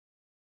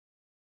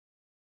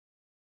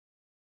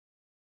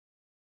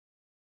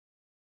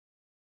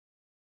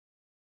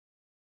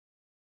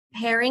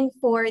preparing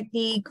for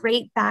the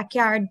Great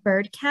Backyard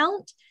Bird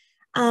Count.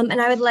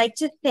 And I would like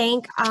to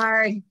thank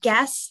our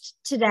guest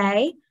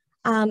today,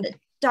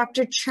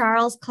 Dr.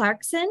 Charles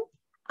Clarkson.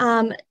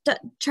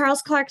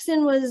 Charles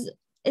Clarkson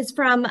is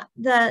from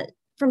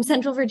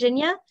Central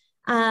Virginia.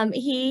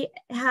 He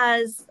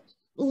has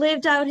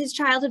lived out his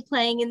childhood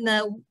playing in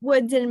the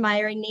woods and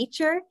admiring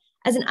nature.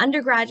 As an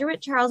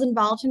undergraduate, Charles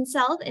involved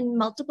himself in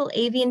multiple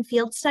avian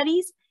field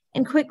studies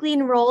and quickly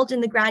enrolled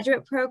in the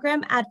graduate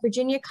program at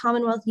Virginia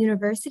Commonwealth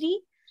University,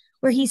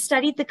 where he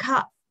studied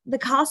the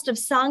cost of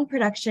song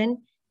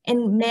production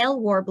in male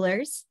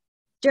warblers.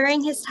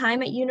 During his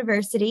time at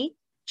university,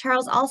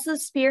 Charles also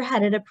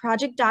spearheaded a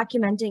project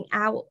documenting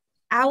owl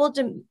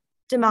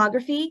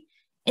demography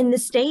in the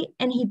state,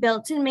 and he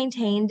built and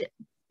maintained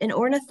an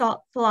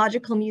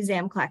ornithological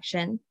museum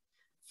collection.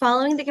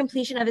 Following the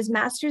completion of his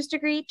master's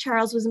degree,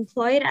 Charles was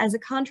employed as a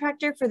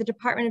contractor for the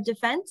Department of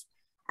Defense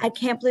at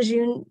Camp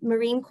Lejeune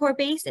Marine Corps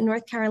Base in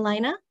North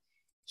Carolina.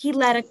 He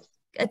led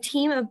a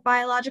team of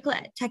biological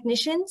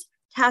technicians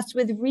tasked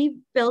with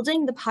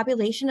rebuilding the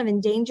population of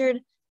endangered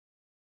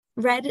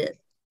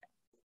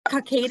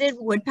red-cockaded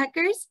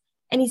woodpeckers,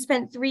 and he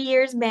spent 3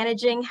 years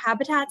managing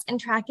habitats and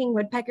tracking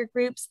woodpecker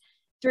groups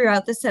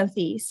throughout the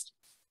Southeast.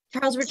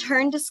 Charles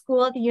returned to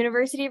school at the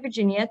University of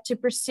Virginia to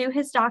pursue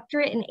his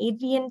doctorate in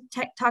avian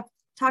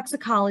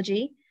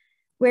toxicology,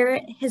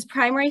 where his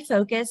primary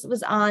focus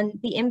was on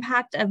the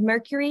impact of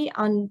mercury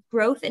on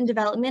growth and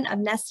development of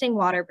nesting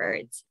water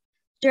birds.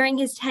 During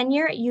his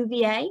tenure at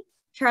UVA,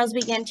 Charles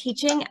began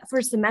teaching for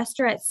a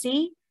semester at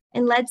sea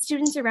and led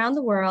students around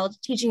the world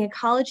teaching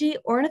ecology,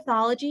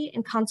 ornithology,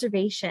 and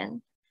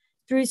conservation.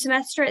 Through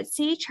semester at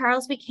sea,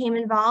 Charles became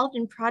involved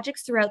in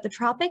projects throughout the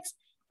tropics,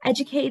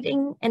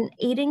 educating and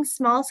aiding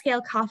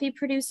small-scale coffee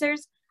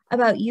producers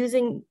about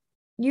using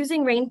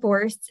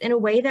rainforests in a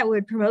way that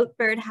would promote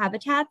bird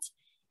habitats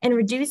and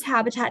reduce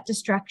habitat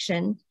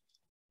destruction.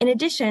 In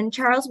addition,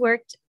 Charles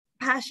worked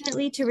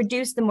passionately to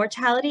reduce the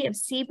mortality of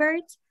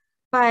seabirds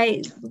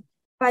by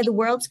the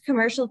world's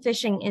commercial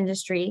fishing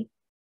industry,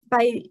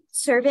 by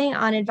serving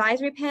on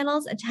advisory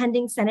panels,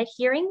 attending Senate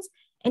hearings,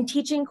 and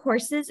teaching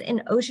courses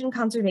in ocean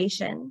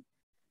conservation.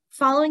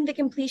 Following the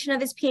completion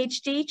of his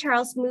PhD,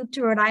 Charles moved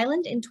to Rhode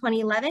Island in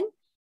 2011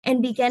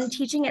 and began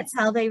teaching at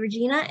Salve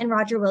Regina and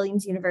Roger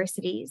Williams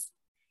universities.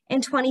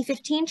 In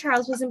 2015,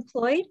 Charles was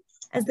employed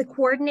as the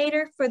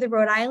coordinator for the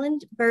Rhode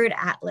Island Bird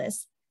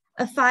Atlas,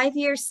 a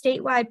 5-year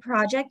statewide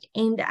project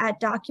aimed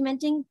at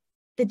documenting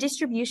the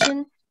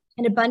distribution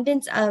and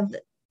abundance of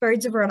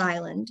birds of Rhode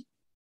Island.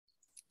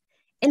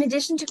 In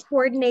addition to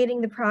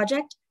coordinating the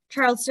project,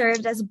 Charles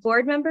served as a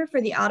board member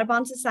for the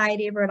Audubon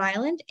Society of Rhode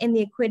Island and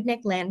the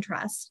Aquidneck Land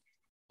Trust,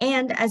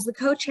 and as the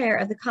co-chair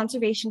of the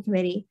Conservation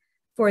Committee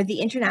for the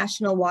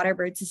International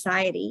Waterbird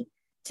Society.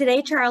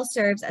 Today, Charles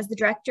serves as the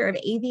Director of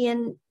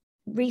Avian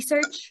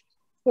Research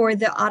for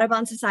the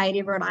Audubon Society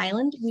of Rhode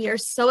Island. We are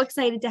so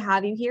excited to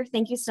have you here.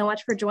 Thank you so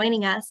much for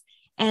joining us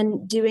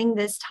and doing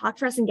this talk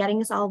for us and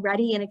getting us all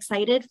ready and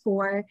excited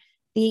for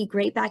the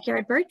Great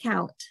Backyard Bird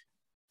Count.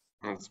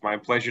 It's my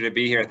pleasure to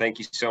be here. Thank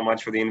you so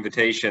much for the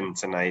invitation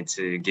tonight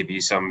to give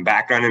you some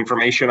background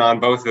information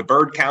on both the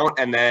bird count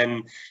and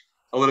then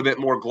a little bit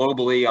more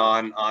globally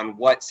on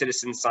what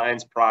citizen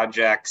science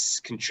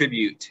projects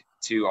contribute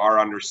to our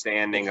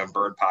understanding of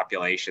bird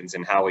populations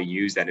and how we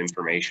use that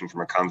information from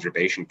a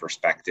conservation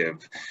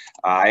perspective.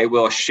 I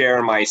will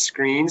share my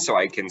screen so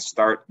I can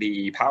start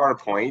the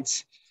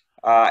PowerPoint.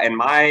 And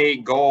my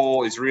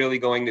goal is really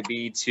going to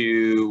be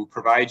to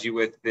provide you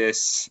with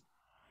this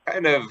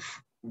kind of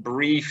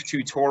brief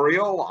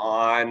tutorial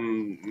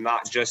on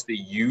not just the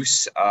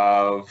use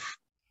of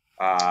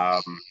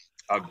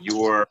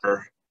your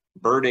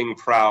birding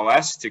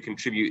prowess to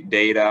contribute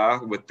data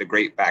with the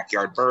Great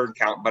Backyard Bird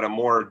Count, but a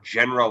more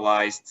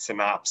generalized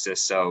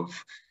synopsis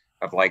of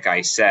like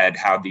I said,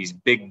 how these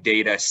big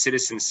data,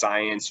 citizen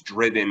science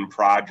driven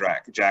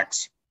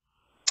projects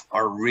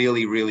are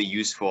really, really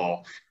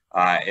useful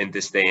in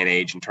this day and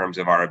age in terms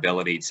of our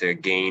ability to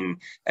gain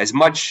as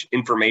much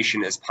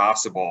information as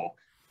possible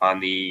on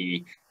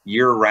the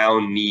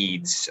year-round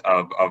needs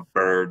of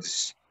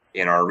birds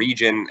in our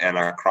region and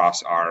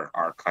across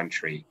our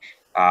country.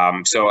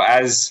 So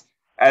as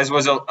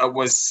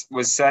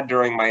was said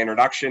during my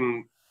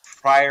introduction,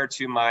 prior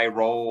to my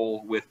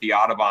role with the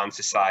Audubon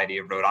Society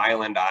of Rhode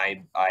Island,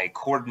 I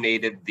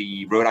coordinated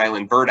the Rhode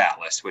Island Bird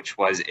Atlas, which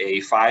was a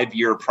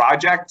 5-year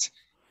project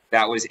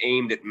that was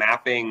aimed at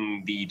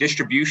mapping the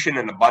distribution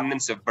and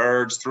abundance of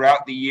birds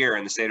throughout the year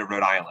in the state of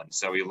Rhode Island.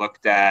 So we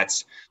looked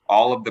at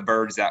all of the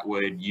birds that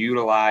would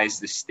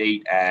utilize the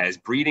state as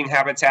breeding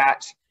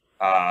habitat,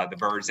 the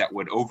birds that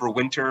would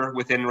overwinter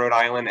within Rhode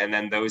Island, and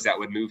then those that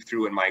would move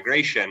through in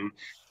migration,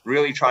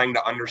 really trying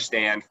to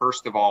understand,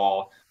 first of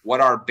all,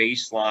 what our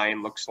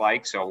baseline looks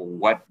like. So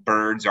what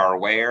birds are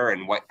where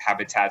and what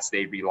habitats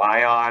they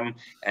rely on,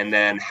 and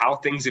then how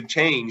things have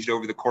changed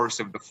over the course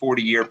of the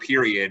 40-year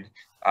period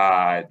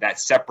that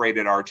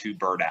separated our two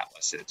bird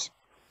atlases.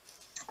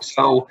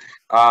 So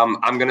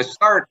I'm going to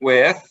start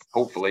with,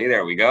 hopefully,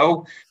 there we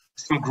go,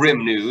 some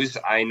grim news.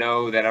 I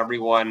know that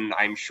everyone,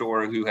 I'm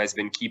sure, who has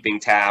been keeping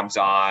tabs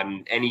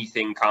on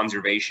anything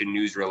conservation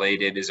news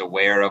related is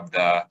aware of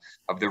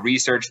the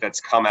research that's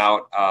come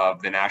out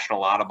of the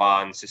National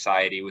Audubon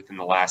Society within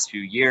the last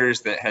few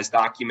years that has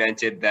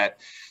documented that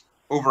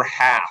over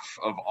half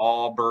of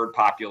all bird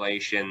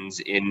populations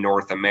in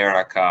North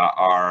America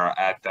are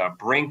at the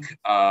brink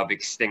of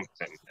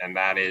extinction, and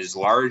that is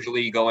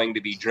largely going to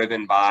be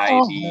driven by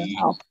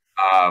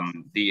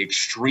the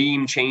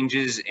extreme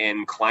changes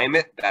in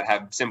climate that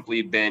have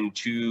simply been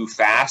too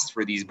fast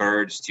for these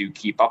birds to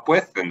keep up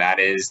with, and that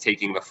is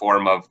taking the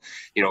form of,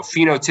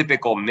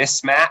 phenotypical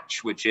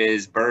mismatch, which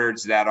is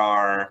birds that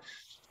are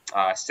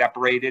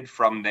separated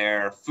from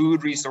their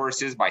food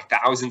resources by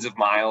thousands of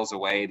miles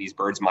away. These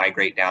birds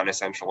migrate down to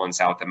Central and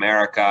South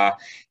America.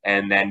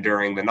 And then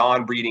during the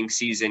non-breeding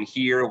season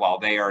here, while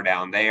they are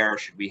down there,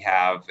 should we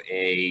have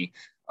a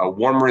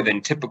warmer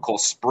than typical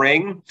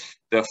spring,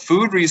 the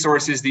food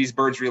resources these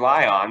birds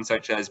rely on,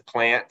 such as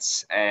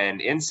plants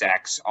and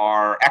insects,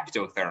 are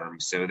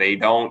ectotherms. So they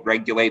don't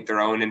regulate their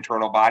own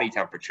internal body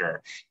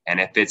temperature. And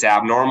if it's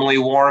abnormally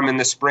warm in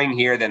the spring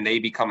here, then they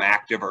become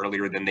active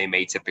earlier than they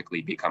may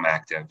typically become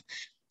active.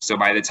 So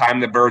by the time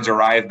the birds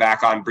arrive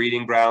back on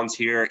breeding grounds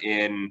here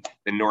in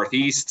the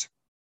Northeast,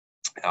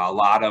 a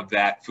lot of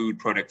that food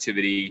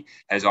productivity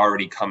has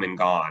already come and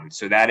gone.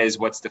 So that is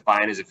what's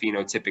defined as a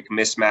phenotypic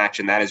mismatch,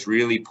 and that is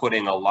really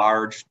putting a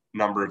large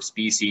number of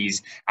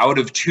species out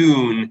of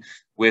tune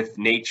with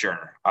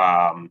nature.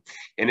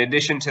 In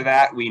addition to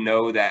that, we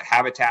know that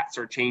habitats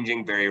are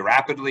changing very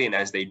rapidly, and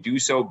as they do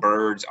so,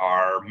 birds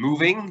are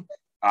moving.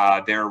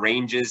 Their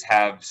ranges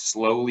have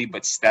slowly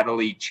but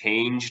steadily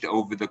changed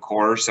over the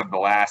course of the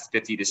last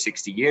 50 to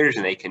 60 years,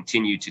 and they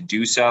continue to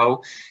do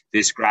so.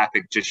 This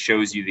graphic just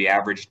shows you the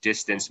average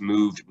distance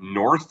moved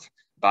north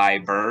by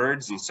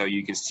birds, and so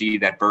you can see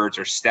that birds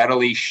are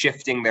steadily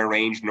shifting their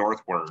range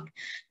northward.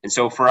 And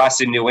so for us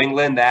in New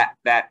England,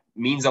 that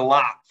means a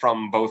lot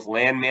from both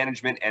land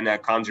management and a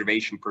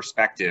conservation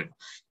perspective,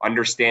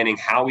 understanding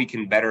how we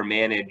can better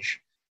manage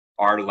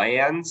our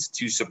lands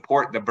to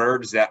support the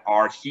birds that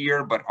are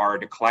here but are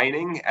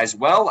declining, as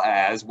well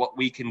as what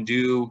we can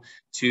do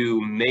to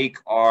make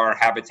our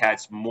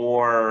habitats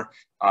more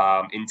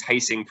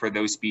enticing for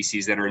those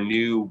species that are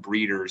new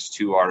breeders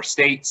to our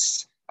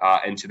states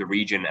and to the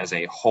region as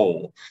a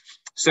whole.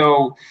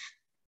 So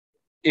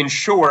in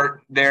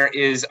short, there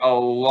is a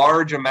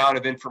large amount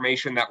of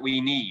information that we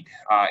need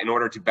in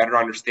order to better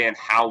understand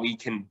how we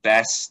can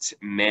best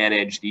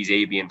manage these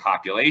avian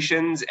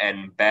populations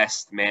and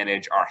best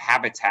manage our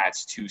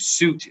habitats to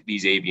suit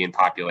these avian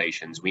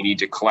populations. We need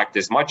to collect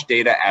as much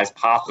data as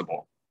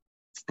possible.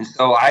 And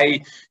so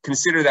I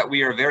consider that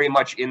we are very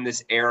much in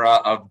this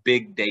era of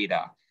big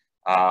data.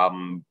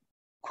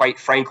 Quite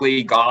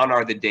frankly, gone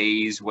are the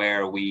days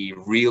where we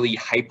really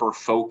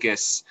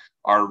hyper-focus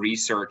our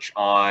research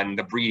on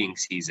the breeding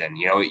season.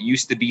 It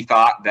used to be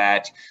thought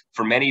that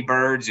for many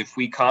birds, if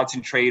we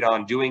concentrate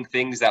on doing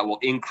things that will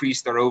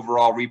increase their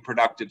overall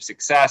reproductive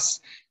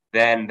success,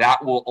 then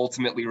that will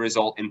ultimately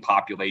result in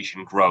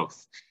population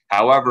growth.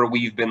 However,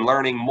 we've been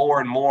learning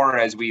more and more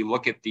as we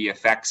look at the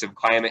effects of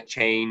climate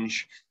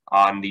change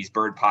on these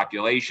bird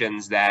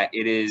populations that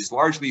it is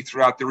largely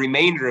throughout the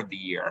remainder of the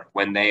year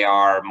when they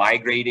are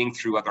migrating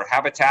through other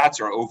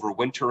habitats or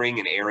overwintering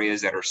in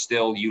areas that are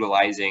still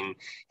utilizing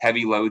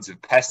heavy loads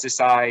of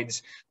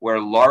pesticides, where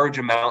large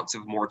amounts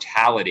of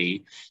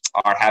mortality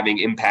are having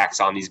impacts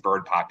on these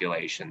bird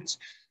populations.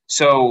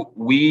 So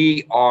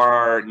we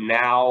are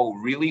now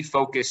really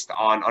focused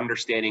on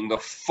understanding the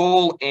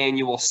full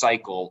annual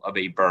cycle of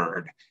a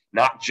bird,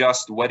 not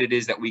just what it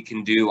is that we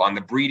can do on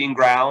the breeding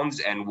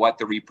grounds and what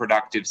the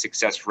reproductive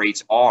success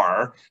rates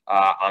are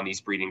on these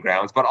breeding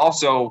grounds, but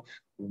also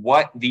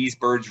what these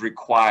birds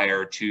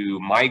require to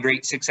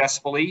migrate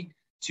successfully,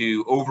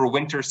 to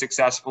overwinter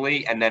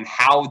successfully, and then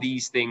how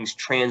these things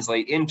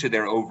translate into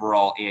their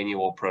overall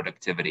annual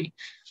productivity.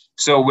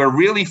 So we're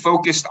really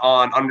focused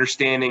on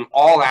understanding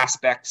all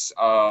aspects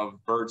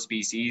of bird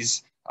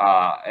species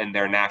and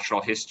their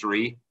natural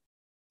history.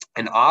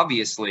 And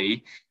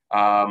obviously,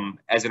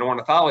 as an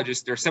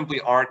ornithologist, there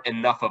simply aren't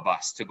enough of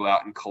us to go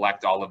out and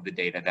collect all of the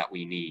data that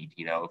we need.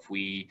 If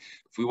we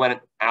went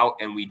out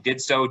and we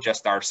did so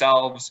just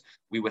ourselves,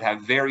 we would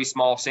have very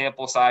small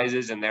sample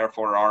sizes, and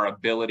therefore our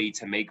ability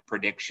to make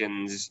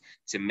predictions,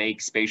 to make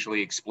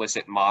spatially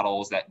explicit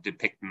models that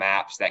depict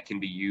maps that can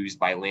be used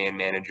by land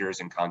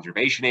managers and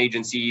conservation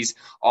agencies,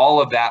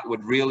 all of that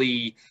would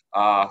really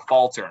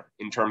falter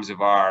in terms of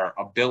our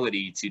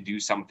ability to do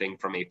something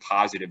from a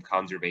positive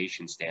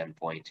conservation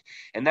standpoint.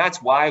 And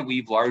that's why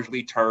we've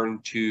largely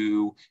turned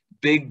to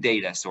big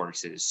data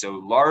sources, so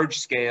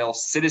large-scale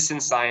citizen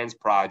science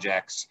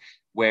projects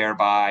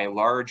whereby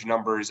large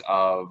numbers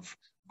of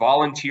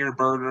volunteer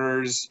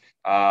birders,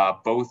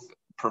 both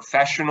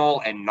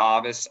professional and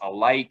novice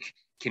alike,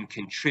 can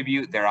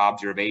contribute their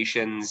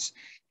observations,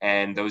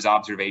 and those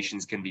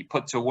observations can be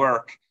put to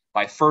work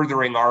by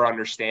furthering our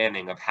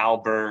understanding of how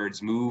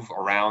birds move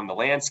around the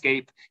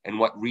landscape and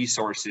what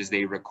resources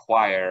they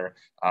require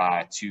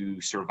to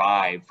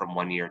survive from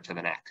one year to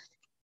the next.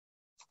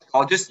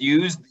 I'll just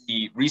use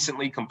the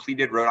recently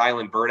completed Rhode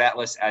Island Bird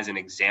Atlas as an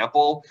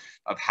example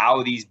of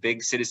how these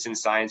big citizen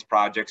science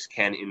projects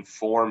can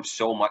inform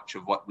so much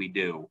of what we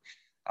do.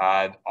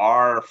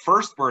 Our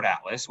first bird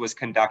atlas was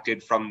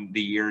conducted from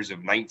the years of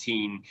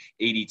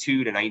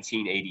 1982 to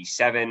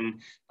 1987,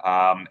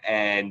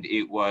 and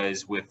it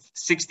was with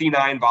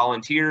 69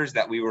 volunteers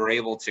that we were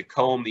able to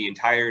comb the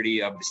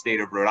entirety of the state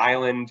of Rhode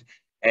Island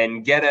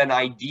and get an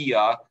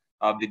idea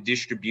of the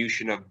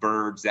distribution of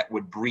birds that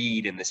would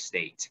breed in the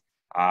state.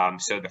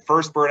 So the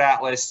first bird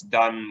atlas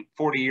done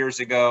 40 years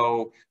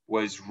ago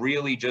was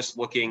really just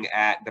looking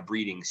at the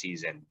breeding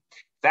season.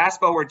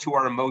 Fast forward to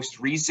our most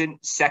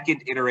recent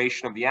second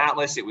iteration of the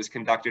atlas. It was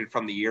conducted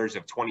from the years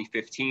of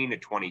 2015 to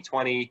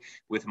 2020.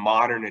 With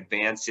modern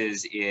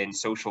advances in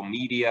social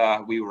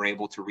media, we were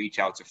able to reach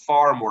out to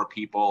far more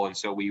people, and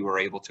so we were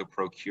able to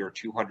procure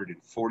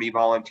 240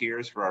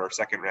 volunteers for our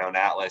second round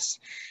atlas.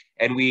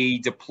 And we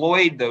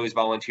deployed those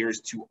volunteers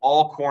to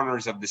all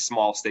corners of the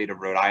small state of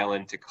Rhode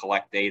Island to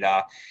collect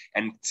data,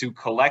 and to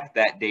collect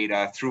that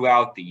data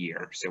throughout the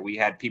year. So we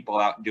had people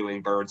out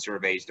doing bird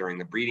surveys during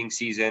the breeding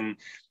season.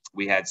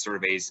 We had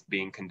surveys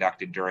being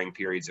conducted during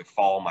periods of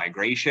fall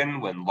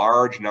migration, when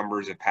large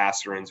numbers of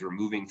passerines were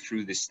moving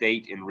through the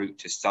state en route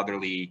to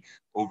southerly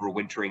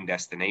overwintering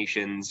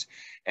destinations.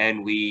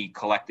 And we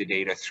collected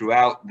data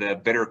throughout the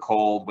bitter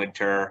cold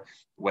winter,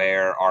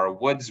 where our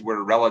woods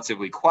were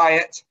relatively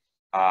quiet,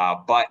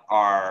 but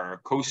our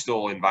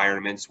coastal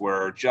environments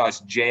were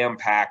just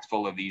jam-packed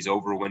full of these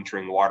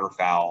overwintering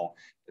waterfowl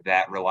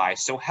that rely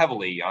so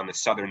heavily on the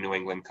southern New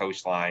England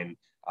coastline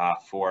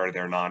for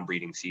their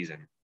non-breeding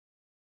season.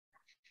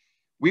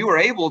 We were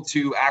able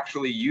to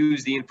actually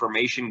use the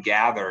information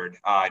gathered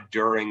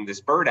during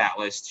this bird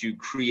atlas to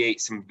create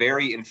some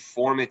very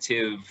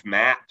informative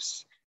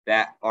maps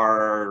that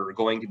are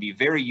going to be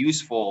very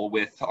useful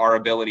with our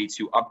ability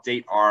to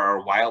update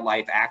our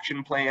wildlife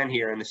action plan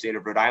here in the state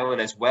of Rhode Island,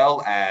 as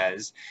well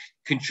as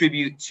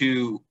contribute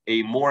to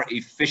a more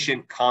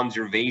efficient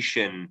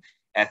conservation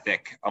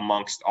ethic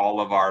amongst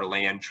all of our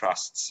land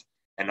trusts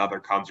and other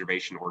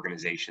conservation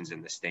organizations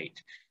in the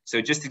state. So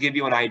just to give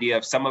you an idea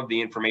of some of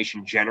the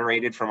information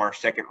generated from our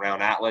second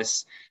round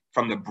atlas,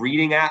 from the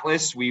breeding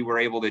atlas, we were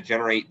able to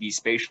generate these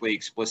spatially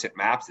explicit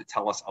maps that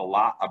tell us a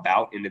lot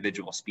about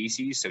individual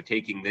species. So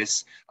taking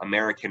this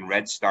American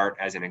redstart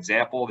as an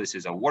example, this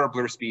is a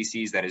warbler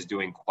species that is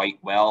doing quite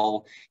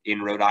well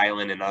in Rhode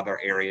Island and other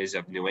areas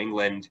of New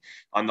England.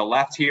 On the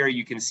left here,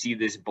 you can see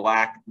this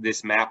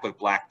map with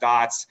black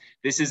dots.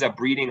 This is a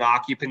breeding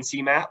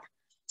occupancy map.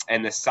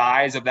 And the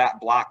size of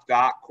that black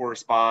dot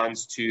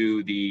corresponds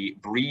to the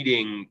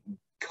breeding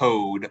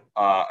code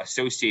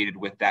associated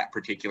with that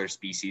particular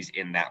species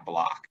in that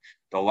block.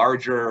 The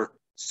larger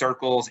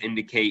circles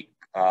indicate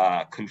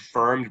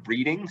confirmed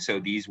breeding. So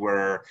these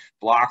were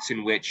blocks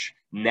in which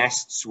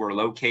nests were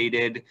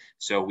located.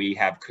 So we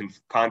have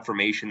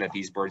confirmation that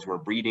these birds were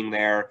breeding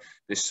there.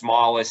 The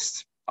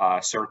smallest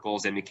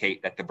circles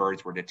indicate that the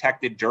birds were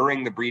detected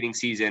during the breeding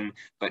season,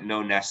 but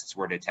no nests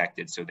were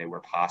detected, so they were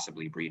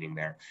possibly breeding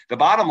there. The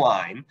bottom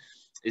line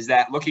is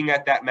that looking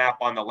at that map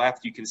on the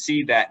left, you can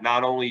see that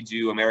not only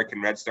do American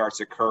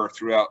redstarts occur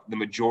throughout the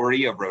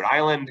majority of Rhode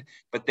Island,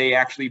 but they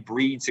actually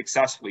breed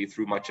successfully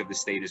through much of the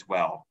state as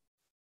well.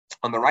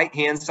 On the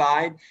right-hand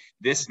side,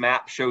 this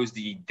map shows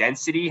the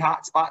density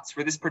hotspots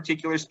for this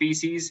particular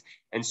species.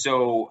 And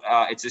so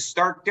it's a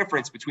stark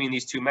difference between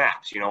these two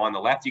maps. You know, on the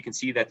left, you can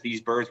see that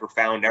these birds were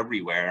found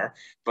everywhere.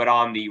 But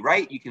on the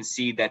right, you can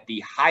see that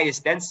the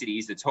highest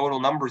densities, the total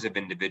numbers of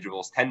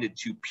individuals, tended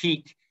to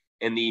peak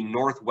in the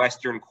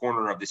northwestern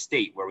corner of the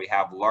state, where we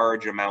have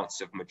large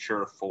amounts of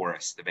mature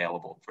forest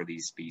available for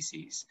these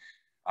species.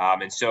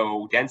 And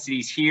so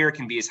densities here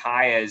can be as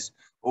high as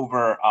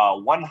over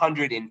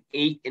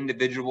 108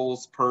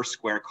 individuals per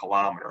square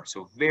kilometer.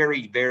 So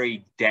very,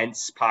 very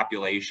dense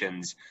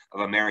populations of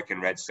American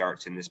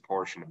redstarts in this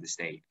portion of the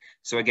state.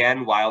 So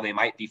again, while they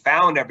might be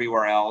found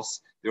everywhere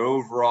else, their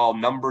overall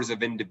numbers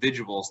of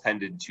individuals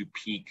tended to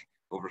peak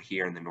over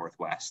here in the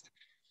Northwest.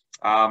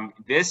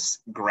 This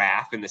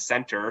graph in the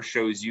center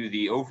shows you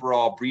the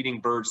overall breeding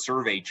bird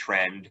survey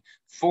trend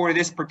for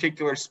this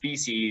particular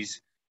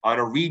species on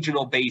a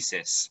regional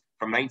basis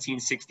from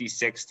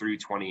 1966 through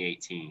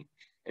 2018.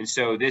 And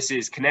so this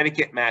is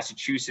Connecticut,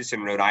 Massachusetts,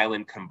 and Rhode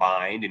Island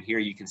combined. And here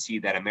you can see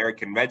that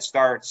American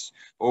redstarts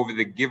over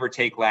the give or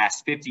take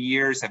last 50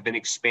 years have been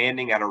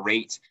expanding at a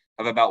rate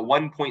of about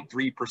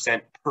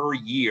 1.3% per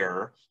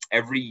year,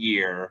 every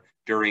year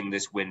during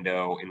this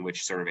window in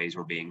which surveys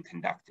were being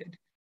conducted.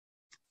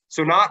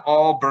 So not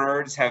all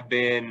birds have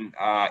been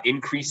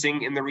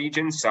increasing in the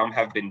region. Some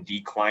have been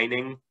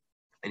declining.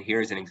 And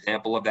here's an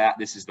example of that.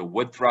 This is the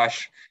wood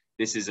thrush.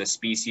 This is a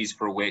species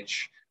for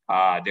which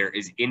there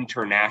is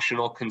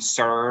international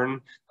concern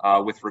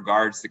with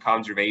regards to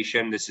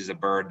conservation. This is a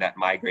bird that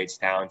migrates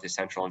down to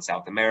Central and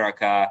South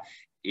America,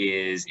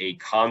 is a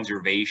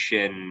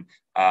conservation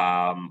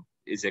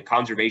a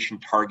conservation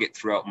target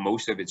throughout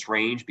most of its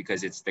range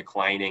because it's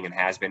declining and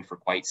has been for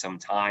quite some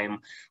time.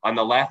 On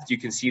the left, you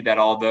can see that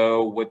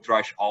although wood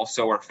thrush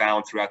also are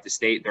found throughout the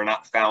state, they're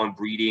not found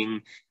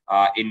breeding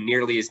in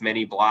nearly as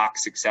many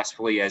blocks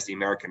successfully as the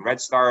American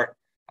redstart.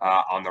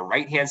 On the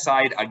right-hand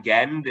side,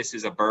 again, this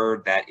is a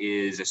bird that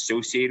is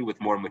associated with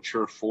more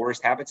mature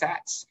forest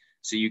habitats.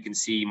 So you can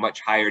see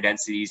much higher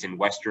densities in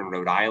Western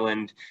Rhode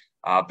Island.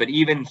 But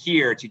even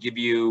here, to give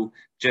you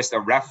just a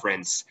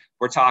reference,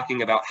 we're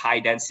talking about high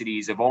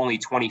densities of only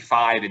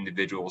 25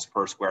 individuals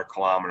per square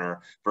kilometer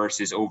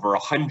versus over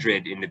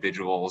 100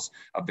 individuals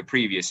of the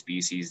previous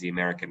species, the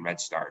American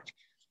redstart.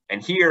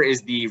 And here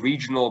is the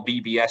regional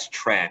BBS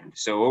trend.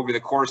 So over the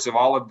course of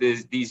all of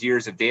these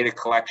years of data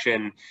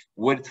collection,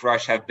 wood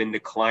thrush have been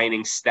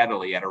declining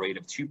steadily at a rate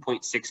of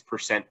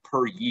 2.6%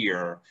 per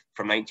year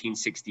from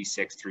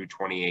 1966 through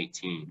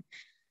 2018.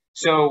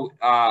 So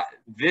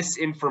this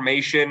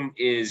information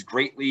is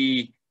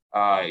greatly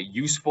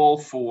useful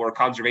for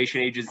conservation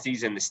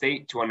agencies in the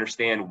state to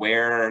understand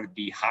where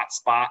the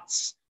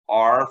hotspots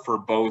are for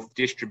both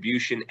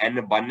distribution and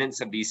abundance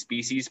of these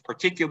species,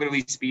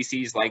 particularly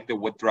species like the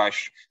wood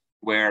thrush,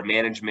 where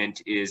management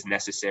is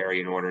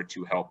necessary in order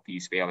to help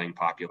these failing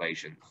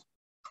populations.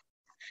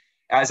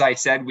 As I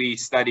said, we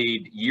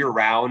studied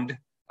year-round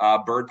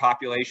bird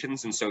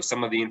populations, and so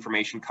some of the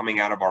information coming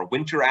out of our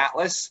winter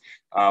atlas,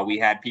 we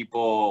had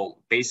people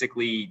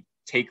basically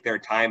take their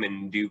time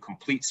and do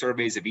complete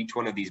surveys of each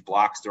one of these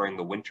blocks during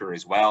the winter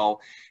as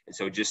well. And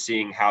so just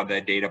seeing how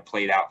the data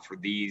played out for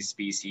these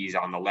species.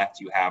 On the left,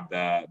 you have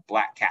the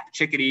black-capped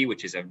chickadee,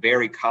 which is a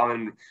very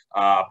common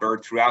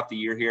bird throughout the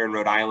year here in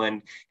Rhode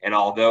Island. And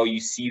although you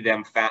see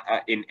them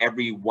in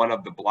every one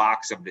of the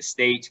blocks of the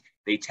state,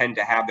 they tend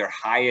to have their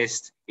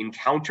highest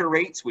encounter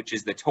rates, which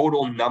is the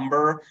total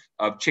number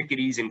of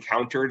chickadees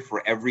encountered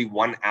for every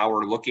 1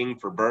 hour looking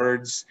for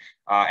birds.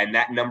 And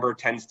that number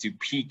tends to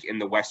peak in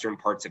the western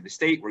parts of the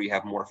state where you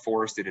have more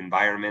forested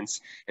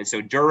environments. And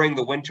so during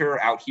the winter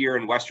out here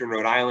in Western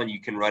Rhode Island, you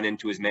can run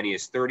into as many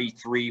as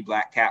 33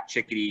 black-capped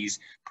chickadees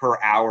per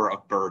hour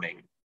of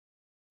birding.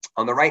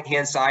 On the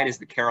right-hand side is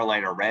the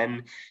Carolina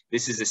wren.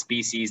 This is a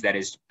species that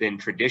has been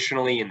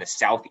traditionally in the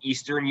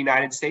southeastern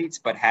United States,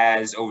 but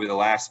has over the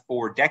last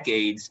 4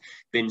 decades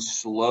been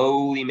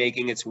slowly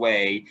making its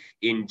way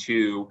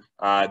into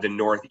the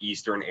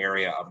northeastern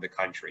area of the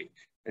country.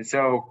 And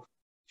so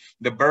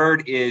the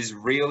bird is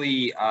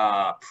really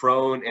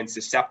prone and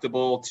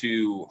susceptible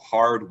to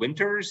hard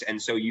winters.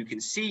 And so you can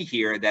see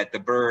here that the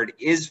bird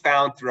is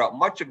found throughout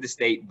much of the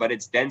state, but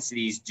its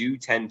densities do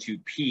tend to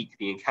peak.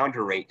 The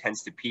encounter rate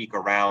tends to peak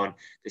around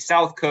the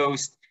south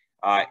coast,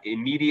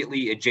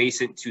 immediately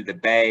adjacent to the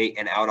bay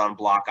and out on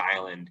Block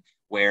Island,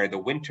 where the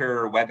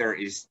winter weather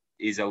is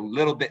a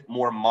little bit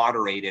more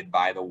moderated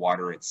by the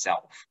water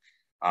itself.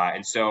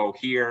 And so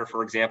here,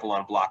 for example,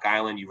 on Block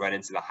Island, you run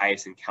into the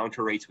highest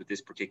encounter rates with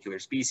this particular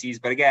species.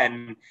 But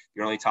again,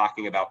 you're only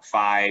talking about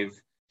 5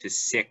 to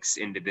 6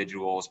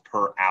 individuals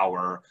per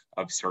hour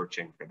of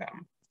searching for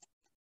them.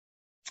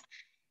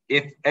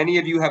 If any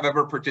of you have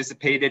ever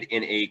participated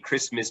in a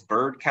Christmas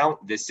bird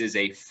count, this is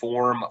a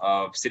form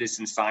of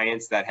citizen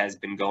science that has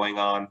been going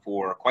on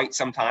for quite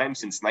some time,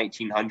 since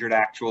 1900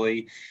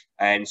 actually.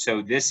 And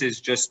so this is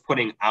just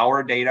putting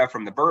our data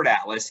from the Bird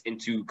Atlas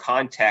into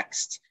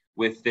context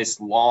with this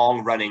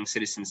long-running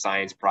citizen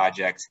science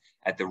project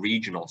at the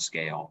regional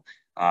scale.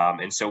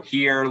 And so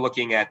here,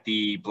 looking at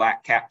the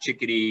black-capped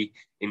chickadee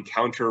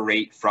encounter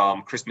rate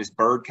from Christmas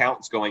bird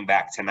counts going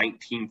back to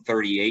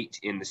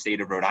 1938 in the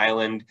state of Rhode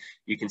Island,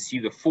 you can see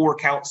the 4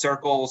 count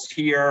circles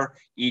here,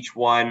 each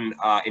one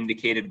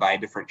indicated by a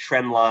different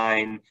trend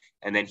line.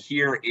 And then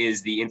here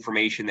is the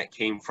information that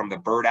came from the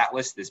Bird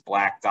Atlas, this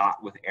black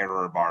dot with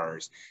error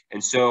bars.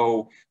 And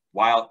so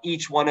while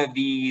each one of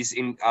these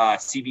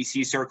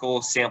CBC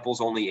circles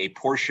samples only a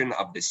portion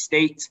of the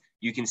state,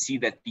 you can see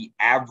that the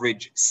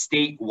average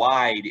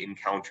statewide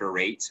encounter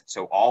rate,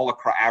 so all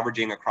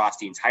averaging across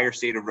the entire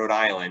state of Rhode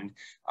Island,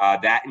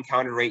 that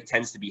encounter rate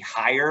tends to be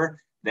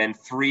higher than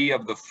 3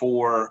 of the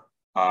 4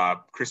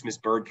 Christmas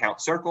bird count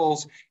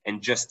circles,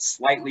 and just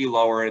slightly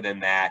lower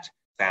than that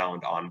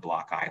found on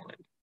Block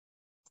Island.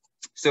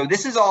 So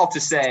this is all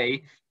to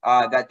say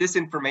that this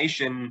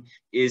information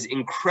is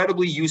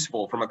incredibly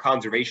useful from a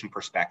conservation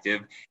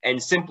perspective,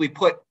 and simply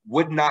put,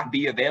 would not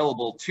be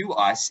available to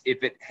us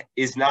if it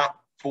is not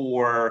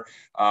for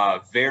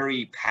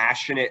very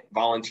passionate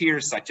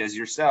volunteers such as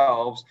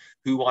yourselves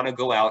who want to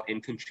go out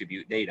and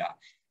contribute data.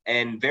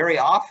 And very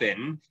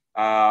often,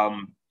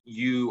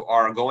 you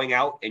are going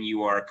out and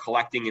you are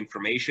collecting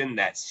information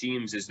that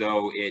seems as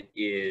though it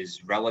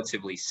is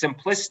relatively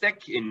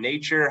simplistic in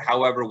nature.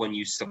 However, when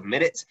you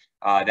submit it,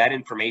 that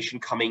information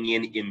coming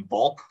in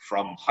bulk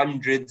from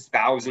hundreds,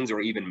 thousands,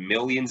 or even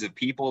millions of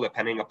people,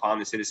 depending upon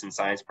the citizen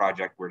science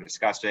project we're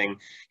discussing,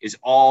 is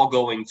all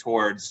going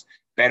towards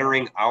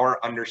bettering our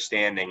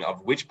understanding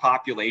of which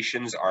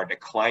populations are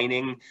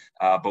declining,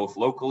 both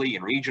locally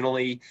and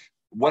regionally,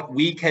 what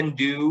we can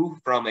do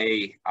from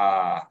a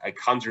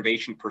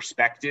conservation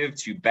perspective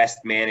to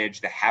best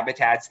manage the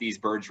habitats these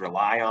birds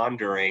rely on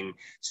during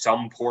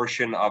some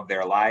portion of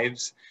their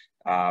lives,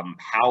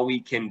 how we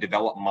can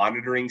develop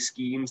monitoring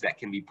schemes that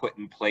can be put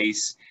in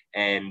place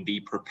and be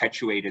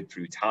perpetuated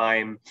through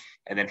time,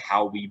 and then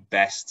how we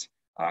best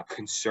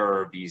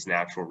conserve these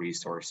natural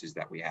resources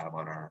that we have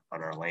on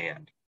our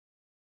land.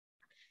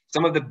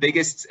 Some of the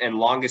biggest and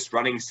longest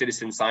running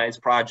citizen science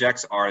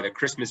projects are the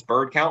Christmas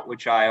bird count,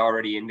 which I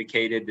already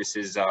indicated. This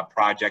is a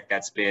project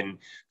that's been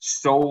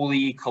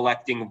solely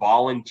collecting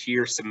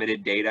volunteer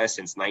submitted data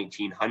since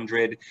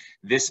 1900.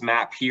 This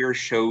map here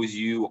shows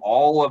you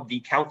all of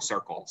the count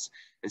circles.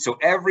 And so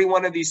every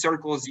one of these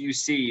circles you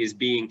see is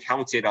being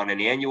counted on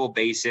an annual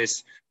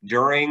basis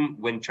during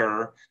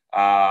winter,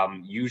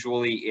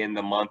 usually in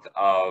the month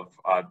of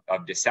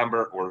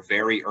December or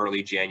very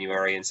early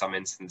January in some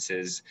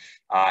instances.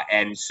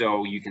 And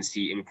so you can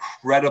see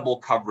incredible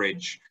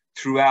coverage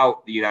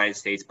throughout the United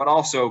States, but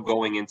also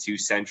going into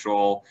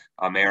Central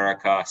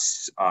America,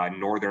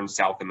 Northern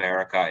South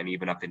America, and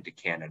even up into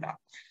Canada.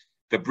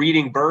 The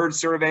breeding bird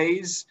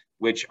surveys,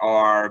 which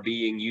are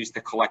being used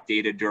to collect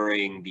data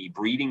during the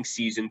breeding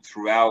season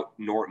throughout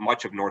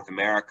much of North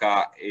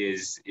America,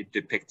 is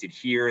depicted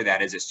here.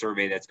 That is a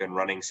survey that's been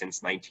running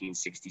since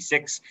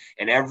 1966.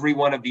 And every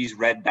one of these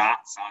red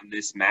dots on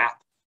this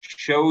map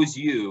shows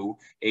you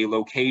a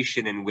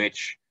location in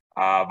which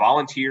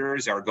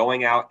volunteers are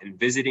going out and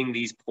visiting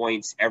these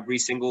points every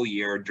single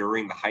year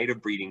during the height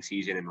of breeding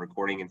season and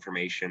recording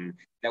information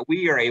that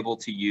we are able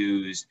to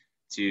use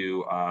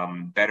to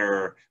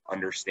better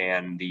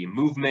understand the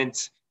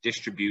movement,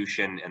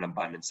 distribution, and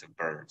abundance of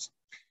birds.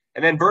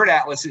 And then bird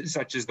atlases,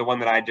 such as the one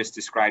that I just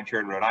described here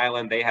in Rhode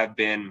Island, they have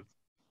been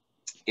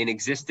in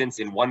existence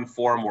in one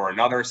form or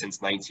another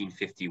since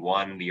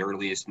 1951. The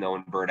earliest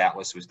known bird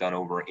atlas was done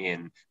over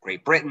in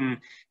Great Britain,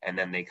 and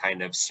then they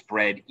kind of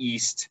spread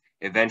east,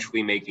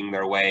 eventually making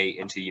their way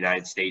into the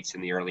United States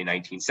in the early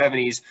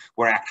 1970s,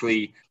 where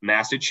actually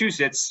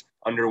Massachusetts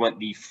underwent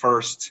the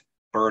first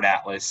bird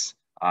atlas,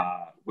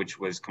 which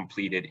was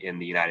completed in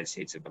the United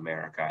States of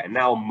America. And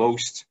now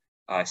most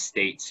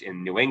states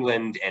in New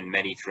England and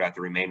many throughout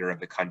the remainder of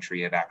the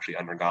country have actually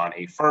undergone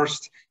a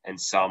first and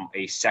some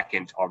a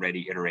second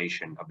already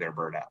iteration of their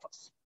bird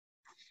atlas.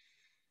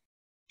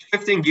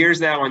 Shifting gears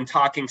now and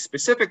talking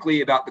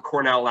specifically about the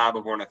Cornell Lab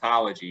of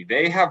Ornithology,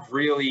 they have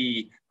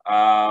really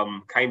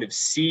kind of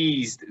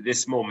seized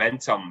this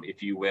momentum,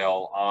 if you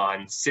will,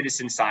 on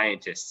citizen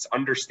scientists,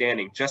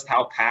 understanding just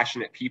how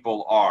passionate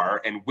people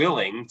are and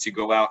willing to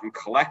go out and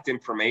collect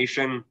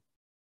information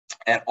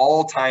at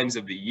all times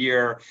of the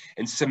year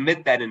and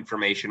submit that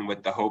information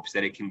with the hopes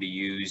that it can be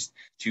used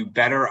to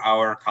better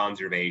our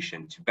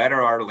conservation, to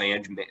better our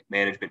land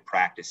management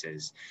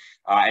practices.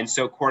 And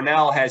so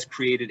Cornell has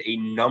created a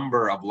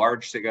number of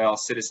large-scale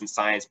citizen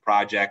science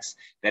projects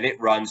that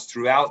it runs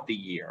throughout the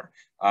year.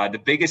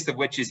 The biggest of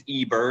which is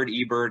eBird.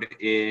 eBird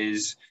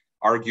is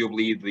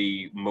arguably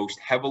the most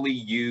heavily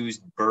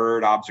used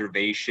bird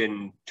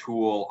observation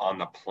tool on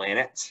the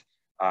planet.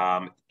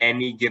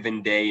 Any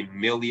given day,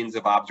 millions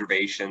of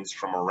observations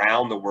from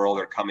around the world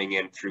are coming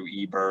in through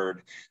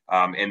eBird,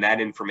 and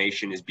that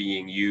information is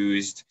being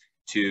used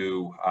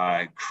to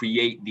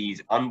create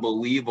these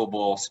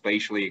unbelievable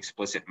spatially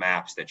explicit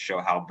maps that show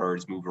how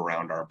birds move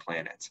around our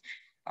planet.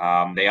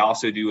 They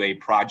also do a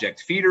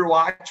Project Feeder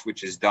Watch,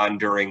 which is done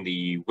during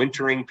the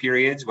wintering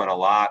periods when a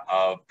lot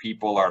of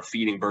people are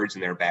feeding birds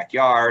in their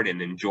backyard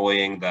and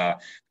enjoying the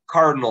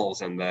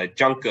cardinals and the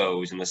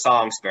juncos and the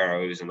song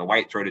sparrows and the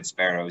white-throated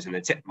sparrows and the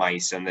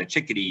titmice and the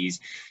chickadees.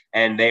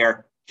 And they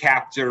are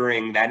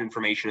capturing that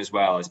information as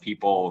well as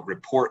people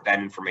report that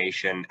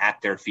information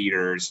at their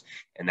feeders.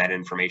 And that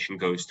information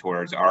goes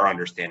towards our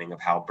understanding of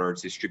how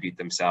birds distribute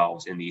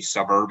themselves in these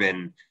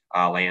suburban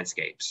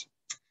landscapes.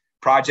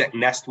 Project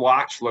Nest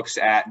Watch looks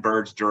at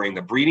birds during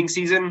the breeding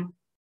season,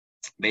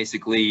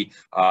 basically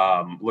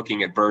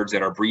looking at birds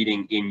that are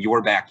breeding in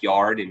your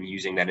backyard and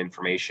using that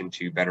information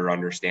to better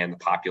understand the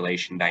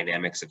population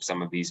dynamics of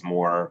some of these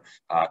more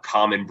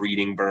common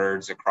breeding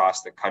birds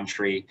across the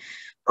country.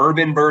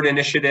 Urban Bird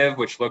Initiative,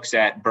 which looks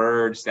at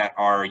birds that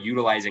are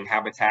utilizing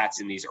habitats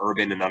in these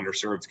urban and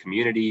underserved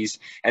communities.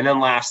 And then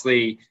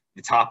lastly,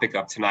 the topic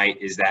of tonight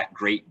is that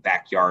Great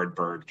Backyard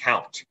Bird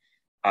Count.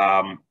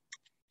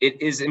 It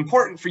is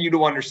important for you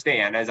to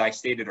understand, as I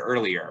stated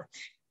earlier,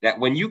 that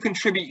when you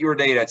contribute your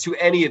data to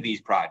any of these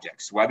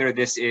projects, whether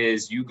this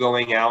is you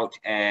going out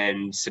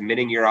and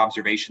submitting your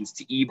observations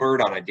to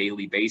eBird on a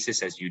daily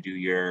basis as you do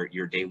your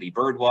daily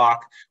bird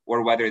walk,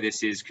 or whether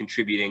this is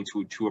contributing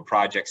to a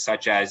project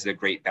such as the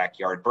Great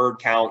Backyard Bird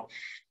Count,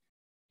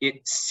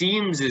 it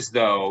seems as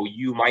though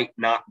you might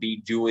not be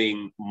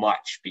doing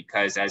much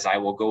because, as I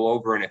will go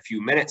over in a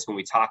few minutes when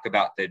we talk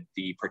about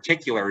the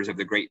particulars of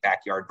the Great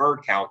Backyard Bird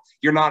Count,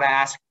 you're not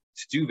asked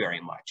to do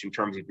very much in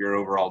terms of your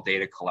overall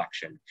data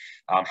collection.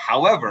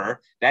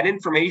 However, that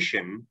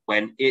information,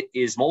 when it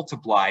is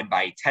multiplied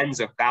by tens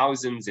of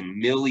thousands and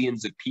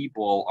millions of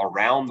people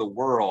around the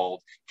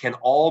world, can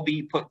all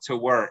be put to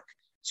work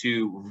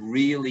to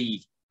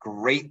really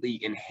greatly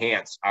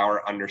enhance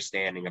our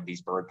understanding of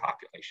these bird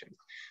populations.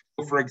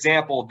 So for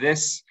example,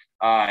 this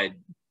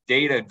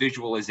data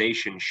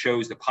visualization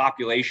shows the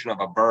population of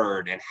a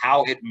bird and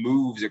how it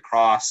moves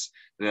across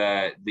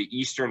the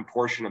eastern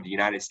portion of the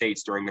United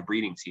States during the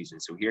breeding season.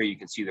 So here you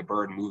can see the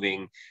bird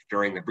moving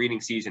during the breeding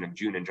season of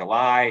June and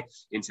July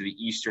into the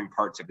eastern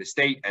parts of the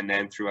state, and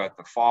then throughout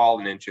the fall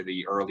and into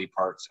the early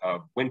parts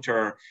of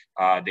winter,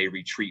 they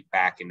retreat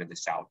back into the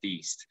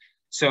southeast.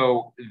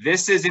 So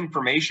this is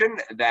information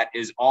that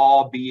is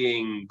all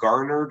being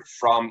garnered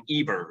from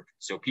eBird.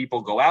 So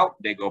people go out,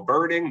 they go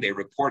birding, they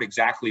report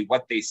exactly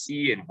what they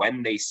see and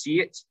when they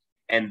see it.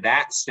 And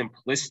that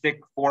simplistic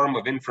form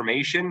of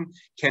information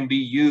can be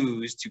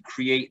used to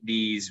create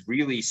these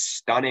really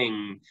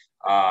stunning,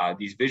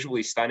 these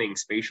visually stunning,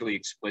 spatially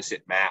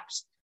explicit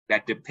maps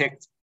that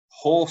depict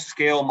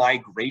whole-scale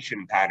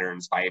migration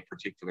patterns by a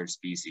particular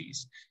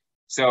species.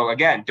 So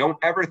again, don't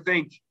ever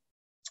think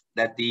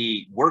that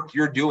the work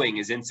you're doing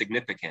is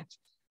insignificant.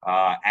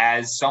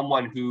 As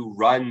someone who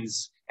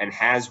runs and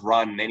has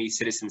run many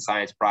citizen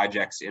science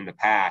projects in the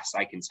past,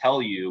 I can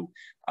tell you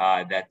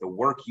that the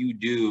work you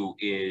do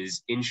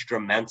is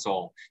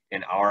instrumental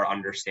in our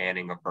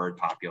understanding of bird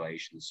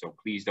populations. So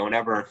please don't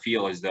ever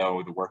feel as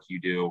though the work you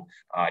do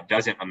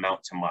doesn't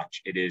amount to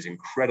much. It is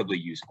incredibly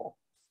useful.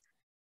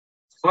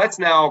 So let's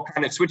now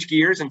kind of switch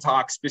gears and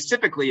talk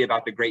specifically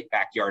about the Great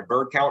Backyard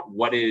Bird Count,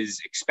 what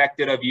is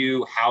expected of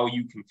you, how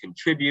you can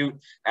contribute,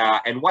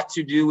 and what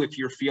to do if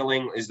you're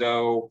feeling as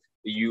though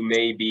you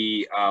may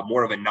be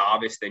more of a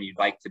novice than you'd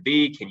like to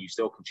be. Can you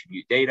still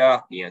contribute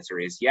data? The answer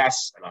is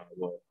yes, and I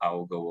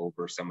will go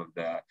over some of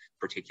the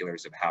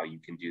particulars of how you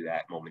can do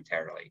that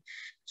momentarily.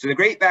 So the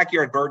Great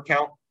Backyard Bird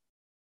Count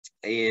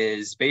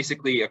is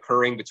basically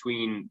occurring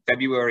between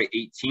February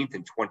 18th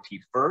and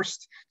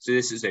 21st. So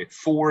this is a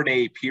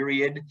 4-day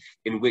period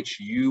in which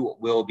you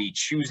will be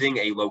choosing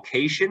a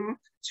location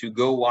to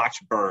go watch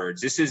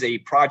birds. This is a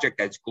project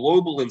that's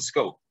global in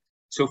scope.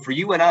 So for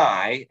you and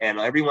I and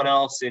everyone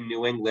else in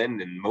New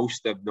England and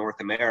most of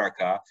North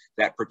America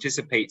that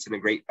participates in the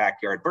Great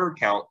Backyard Bird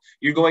Count,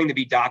 you're going to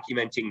be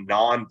documenting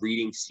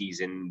non-breeding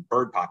season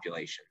bird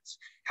populations.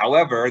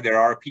 However,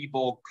 there are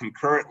people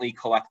concurrently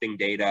collecting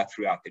data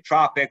throughout the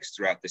tropics,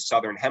 throughout the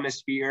Southern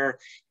Hemisphere,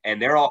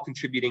 and they're all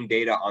contributing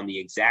data on the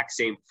exact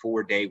same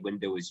 4-day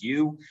window as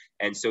you.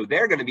 And so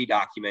they're going to be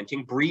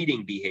documenting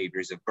breeding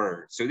behaviors of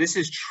birds. So this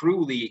is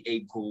truly a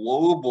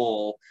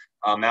global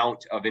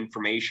amount of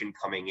information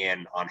coming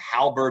in on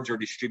how birds are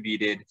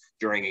distributed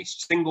during a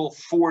single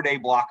 4-day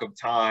block of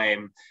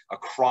time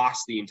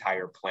across the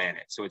entire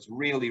planet. So it's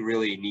really,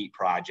 really neat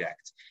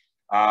project.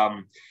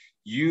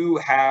 You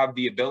have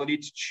the ability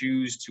to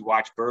choose to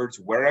watch birds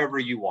wherever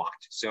you want.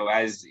 So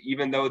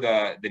even though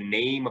the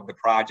name of the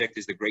project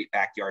is the Great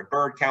Backyard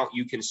Bird Count,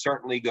 you can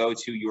certainly go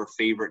to your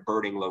favorite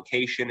birding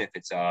location if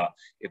it's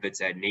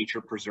a nature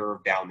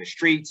preserve down the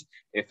street,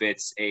 if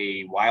it's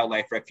a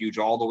wildlife refuge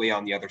all the way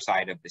on the other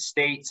side of the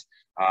state,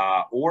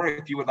 or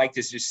if you would like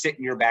to just sit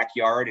in your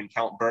backyard and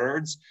count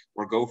birds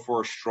or go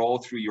for a stroll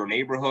through your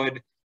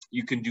neighborhood,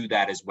 you can do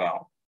that as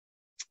well.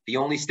 The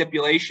only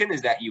stipulation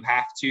is that you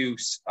have to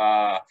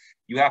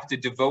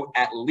devote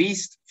at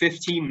least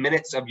 15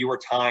 minutes of your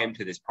time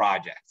to this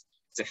project.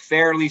 It's a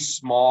fairly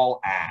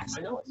small ask.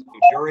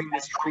 During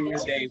this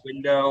 4-day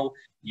window,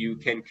 you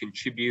can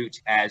contribute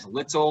as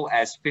little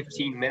as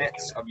 15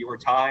 minutes of your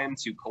time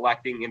to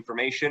collecting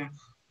information,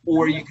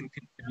 or you can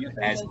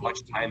contribute as much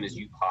time as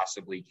you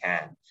possibly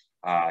can.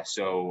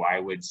 So I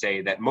would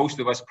say that most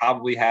of us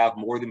probably have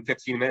more than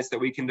 15 minutes that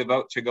we can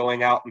devote to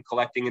going out and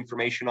collecting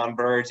information on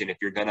birds. And if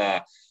you're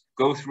gonna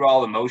go through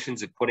all the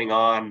motions of putting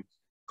on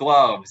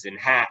gloves and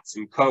hats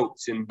and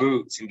coats and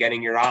boots and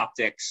getting your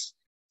optics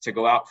to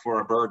go out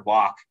for a bird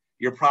walk,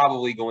 you're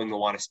probably going to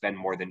want to spend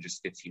more than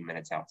just 15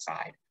 minutes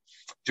outside.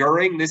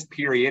 During this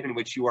period in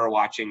which you are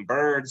watching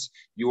birds,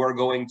 you are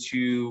going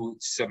to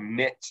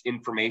submit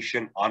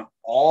information on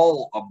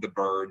all of the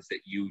birds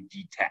that you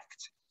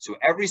detect. So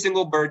every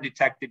single bird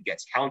detected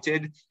gets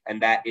counted,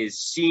 and that is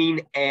seen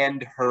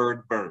and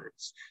heard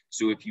birds.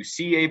 So if you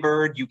see a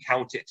bird, you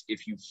count it.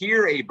 If you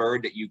hear a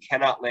bird that you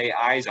cannot lay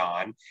eyes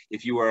on,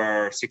 if you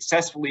are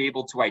successfully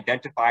able to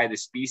identify the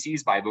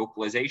species by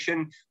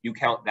vocalization, you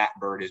count that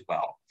bird as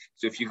well.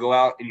 So if you go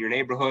out in your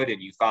neighborhood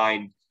and you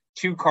find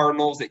 2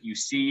 cardinals that you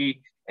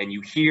see and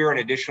you hear an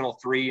additional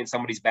 3 in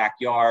somebody's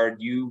backyard,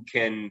 you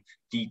can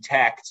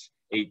detect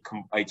a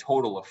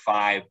total of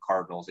 5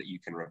 cardinals that you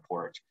can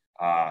report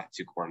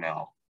to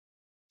Cornell.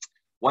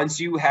 Once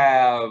you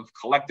have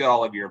collected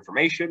all of your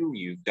information,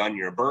 you've done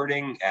your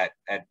birding at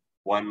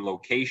one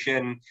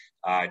location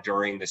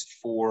during this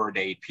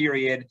 4-day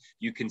period,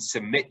 you can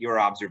submit your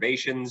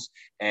observations,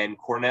 and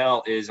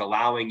Cornell is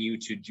allowing you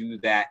to do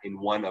that in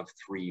one of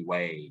 3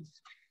 ways.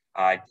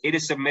 Data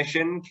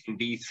submission can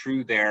be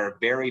through their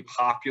very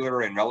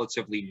popular and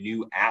relatively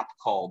new app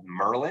called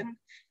Merlin.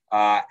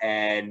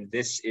 And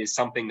this is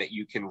something that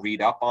you can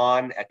read up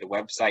on at the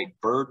website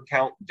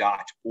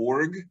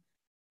birdcount.org.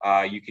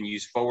 You can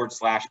use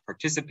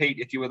 /participate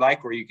if you would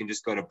like, or you can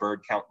just go to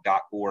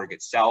birdcount.org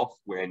itself,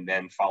 and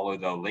then follow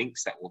the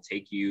links that will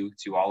take you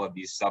to all of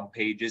these sub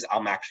pages.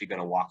 I'm actually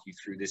going to walk you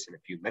through this in a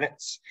few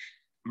minutes.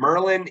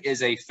 Merlin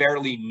is a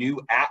fairly new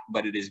app,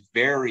 but it is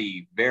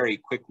very, very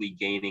quickly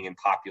gaining in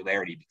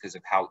popularity because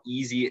of how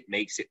easy it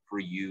makes it for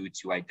you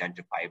to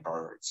identify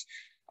birds.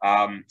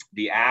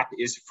 The app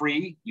is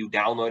free. You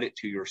download it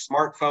to your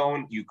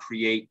smartphone, you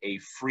create a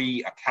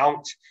free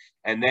account,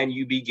 and then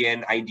you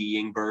begin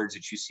IDing birds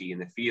that you see in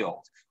the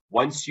field.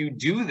 Once you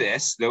do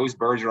this, those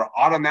birds are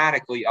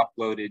automatically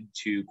uploaded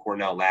to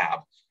Cornell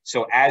Lab.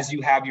 So as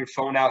you have your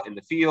phone out in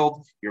the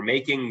field, you're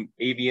making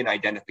avian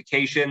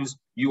identifications,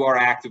 you are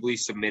actively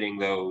submitting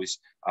those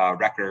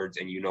records,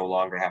 and you no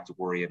longer have to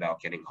worry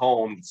about getting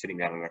home, sitting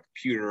down on a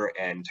computer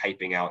and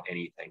typing out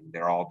anything.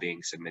 They're all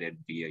being submitted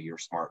via your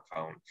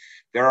smartphone.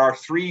 There are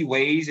 3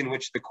 ways in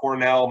which the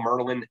Cornell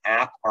Merlin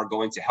app are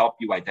going to help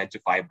you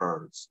identify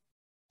birds.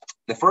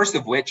 The first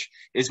of which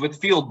is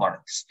with field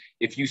marks.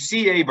 If you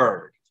see a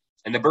bird,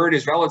 and the bird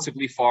is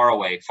relatively far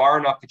away, far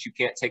enough that you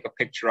can't take a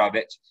picture of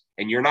it,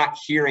 and you're not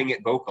hearing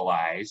it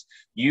vocalize,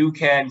 you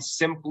can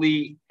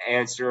simply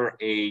answer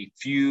a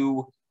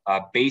few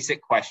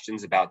basic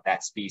questions about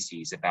that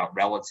species, about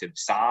relative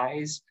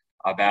size,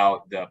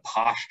 about the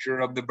posture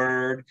of the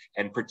bird,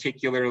 and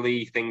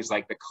particularly things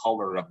like the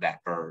color of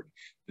that bird.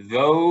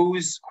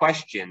 Those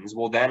questions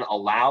will then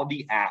allow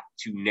the app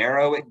to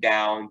narrow it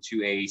down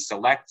to a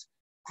select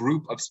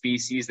group of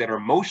species that are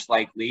most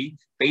likely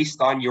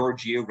based on your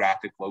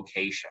geographic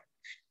location.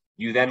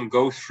 You then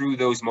go through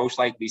those most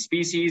likely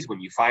species. When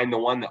you find the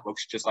one that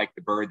looks just like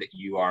the bird that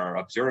you are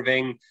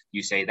observing,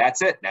 you say,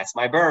 that's it, that's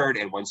my bird.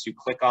 And once you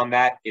click on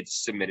that,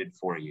 it's submitted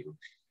for you.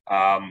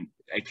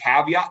 A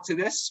caveat to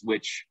this,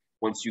 which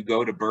once you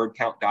go to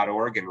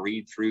birdcount.org and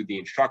read through the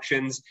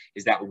instructions,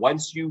 is that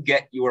once you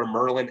get your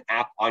Merlin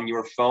app on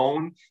your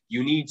phone,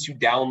 you need to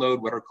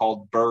download what are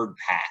called bird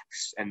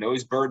packs. And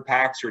those bird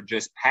packs are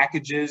just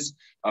packages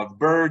of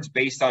birds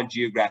based on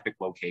geographic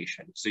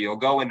location. So you'll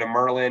go into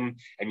Merlin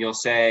and you'll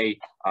say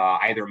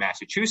either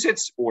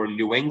Massachusetts or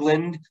New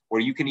England, or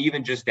you can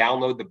even just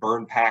download the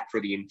bird pack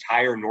for the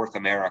entire North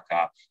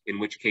America, in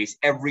which case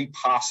every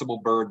possible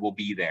bird will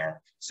be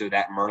there so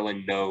that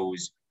Merlin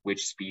knows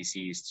which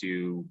species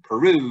to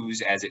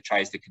peruse as it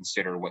tries to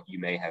consider what you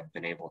may have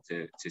been able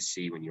to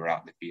see when you're out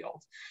in the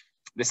field.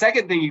 The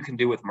second thing you can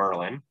do with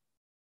Merlin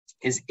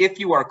is, if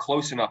you are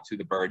close enough to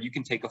the bird, you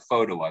can take a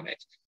photo of it.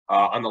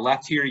 On the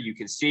left here, you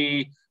can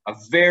see a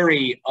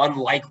very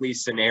unlikely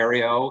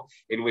scenario,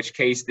 in which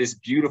case this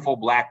beautiful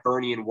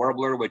Blackburnian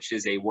warbler, which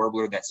is a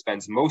warbler that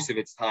spends most of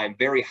its time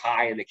very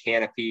high in the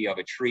canopy of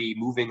a tree,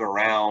 moving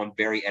around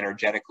very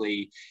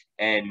energetically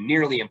and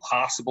nearly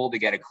impossible to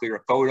get a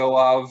clear photo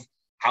of.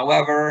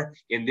 However,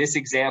 in this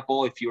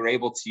example, if you were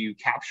able to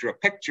capture a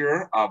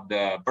picture of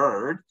the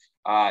bird,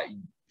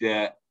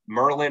 the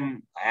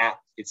Merlin app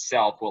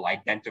itself will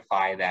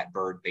identify that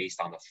bird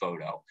based on the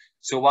photo.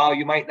 So while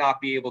you might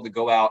not be able to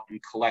go out and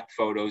collect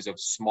photos of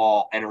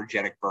small,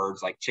 energetic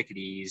birds like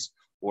chickadees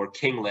or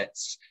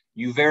kinglets,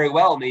 you very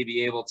well may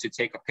be able to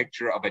take a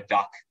picture of a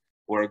duck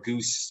or a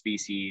goose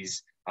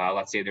species.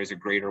 Let's say there's a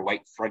greater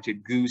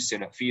white-fronted goose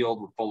in a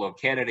field full of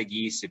Canada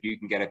geese. If you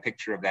can get a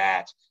picture of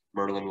that,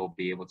 Merlin will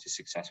be able to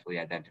successfully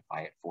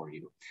identify it for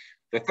you.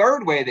 The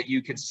third way that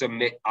you can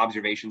submit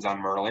observations on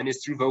Merlin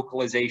is through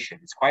vocalization.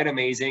 It's quite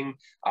amazing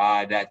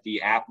that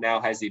the app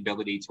now has the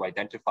ability to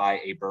identify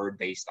a bird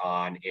based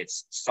on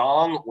its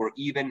song or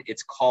even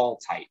its call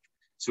type.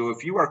 So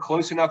if you are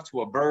close enough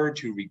to a bird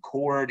to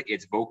record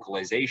its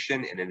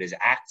vocalization and it is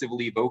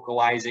actively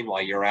vocalizing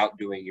while you're out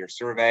doing your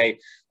survey,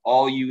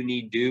 all you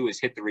need to do is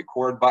hit the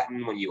record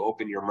button when you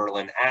open your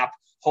Merlin app,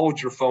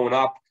 hold your phone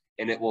up,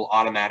 and it will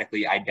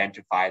automatically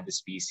identify the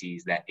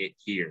species that it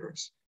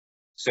hears.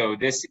 So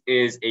this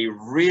is a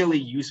really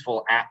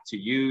useful app to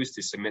use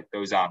to submit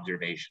those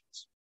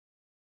observations.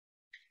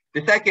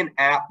 The second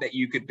app that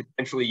you could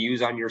potentially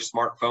use on your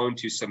smartphone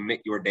to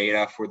submit your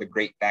data for the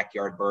Great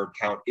Backyard Bird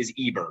Count is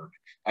eBird.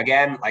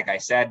 Again, like I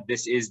said,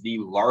 this is the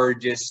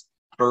largest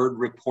bird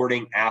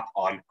reporting app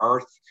on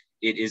Earth.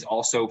 It is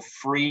also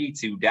free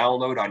to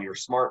download on your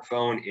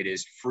smartphone. It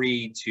is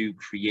free to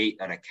create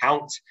an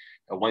account.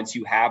 Once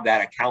you have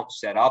that account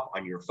set up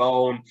on your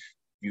phone,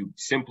 you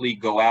simply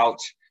go out,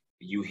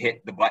 you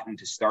hit the button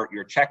to start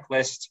your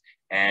checklist,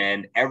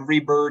 and every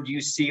bird you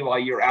see while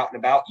you're out and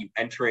about, you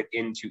enter it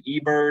into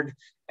eBird,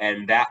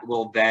 and that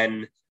will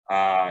then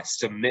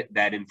submit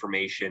that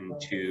information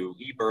to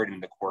eBird in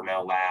the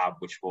Cornell Lab,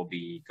 which will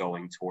be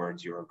going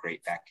towards your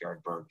Great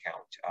Backyard Bird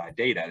Count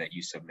data that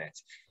you submit.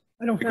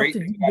 The great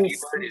thing about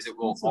eBird is it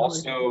will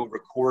also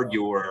record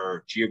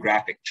your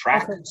geographic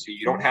track, so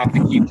you don't have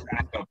to keep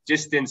track of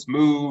distance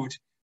moved,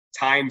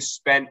 time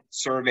spent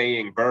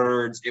surveying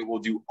birds. It will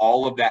do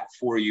all of that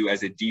for you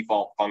as a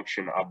default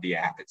function of the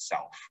app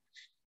itself.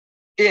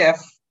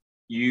 If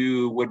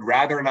you would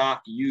rather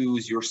not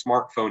use your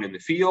smartphone in the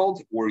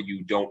field, or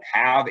you don't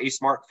have a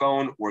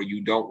smartphone, or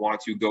you don't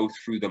want to go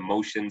through the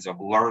motions of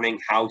learning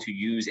how to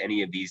use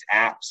any of these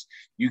apps,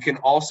 you can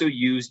also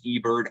use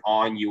eBird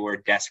on your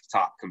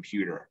desktop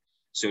computer.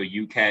 So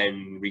you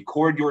can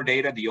record your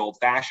data the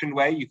old-fashioned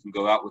way. You can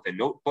go out with a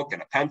notebook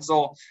and a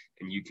pencil,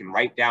 and you can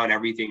write down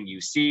everything you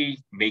see,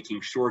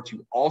 making sure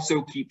to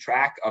also keep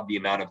track of the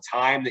amount of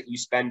time that you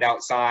spend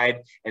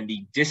outside and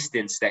the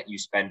distance that you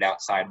spend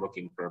outside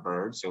looking for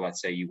birds. So let's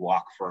say you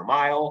walk for a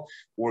mile,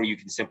 or you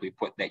can simply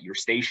put that you're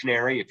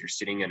stationary. If you're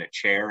sitting in a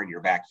chair in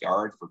your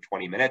backyard for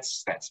 20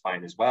 minutes, that's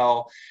fine as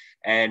well.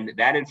 And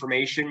that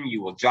information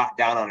you will jot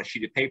down on a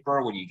sheet of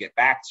paper. When you get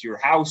back to your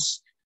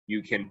house,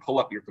 you can pull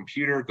up your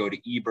computer, go to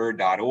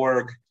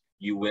ebird.org.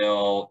 You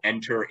will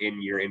enter in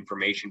your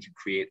information to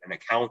create an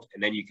account,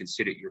 and then you can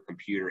sit at your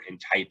computer and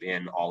type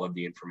in all of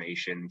the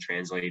information,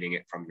 translating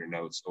it from your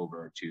notes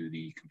over to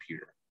the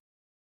computer.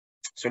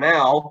 So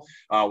now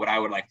what I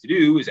would like to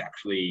do is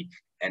actually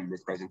end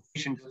this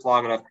presentation just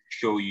long enough to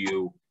show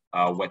you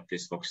what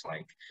this looks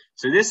like.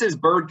 So this is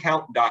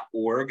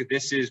birdcount.org.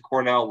 This is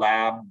Cornell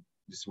Lab,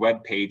 this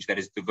web page that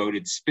is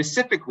devoted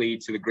specifically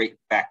to the Great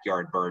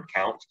Backyard Bird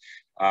Count.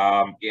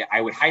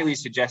 I would highly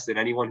suggest that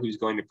anyone who's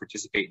going to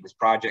participate in this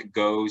project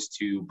goes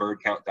to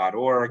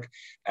birdcount.org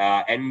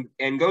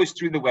and goes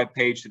through the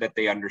webpage so that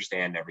they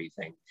understand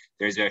everything.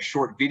 There's a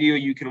short video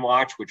you can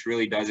watch, which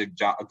really does a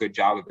good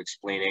job of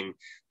explaining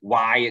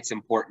why it's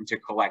important to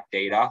collect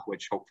data,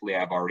 which hopefully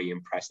I've already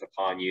impressed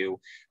upon you.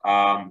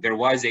 There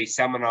was a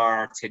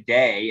seminar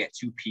today at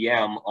 2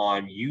 p.m.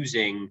 on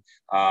using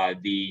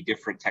the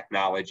different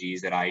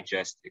technologies that I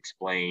just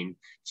explained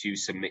to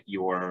submit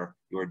your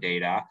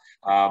data.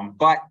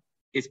 But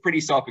it's pretty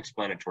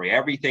self-explanatory.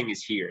 Everything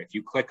is here. If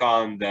you click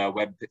on the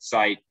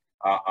website,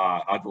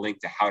 on the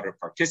link to how to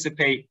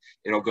participate,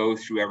 it'll go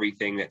through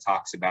everything that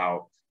talks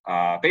about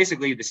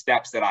basically the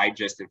steps that I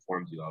just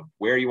informed you of.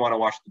 Where you want to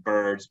watch the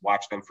birds,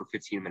 watch them for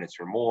 15 minutes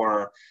or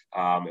more.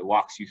 It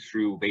walks you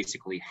through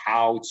basically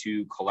how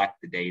to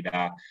collect the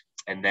data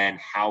and then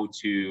how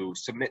to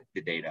submit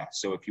the data.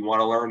 So if you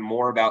want to learn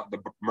more about the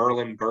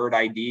Merlin Bird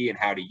ID and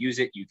how to use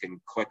it, you can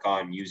click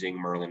on using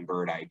Merlin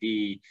Bird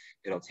ID.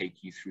 It'll take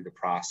you through the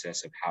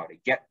process of how to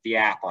get the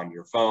app on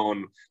your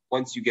phone.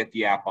 Once you get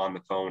the app on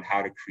the phone,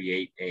 how to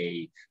create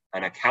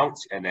an account.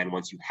 And then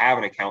once you have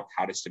an account,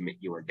 how to submit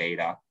your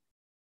data.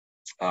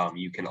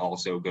 You can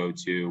also go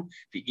to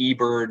the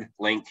eBird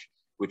link,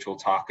 which will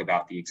talk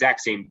about the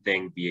exact same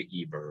thing via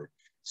eBird.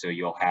 So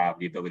you'll have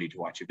the ability to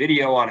watch a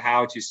video on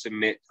how to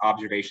submit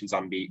observations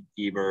on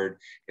eBird.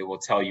 It will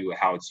tell you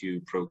how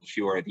to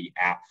procure the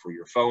app for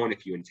your phone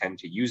if you intend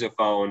to use a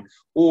phone,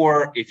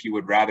 or if you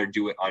would rather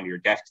do it on your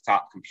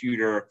desktop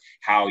computer,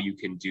 how you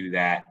can do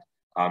that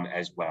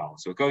as well.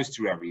 So it goes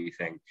through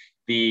everything.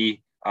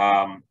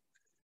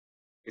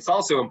 It's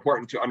also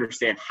important to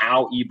understand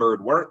how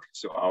eBird works.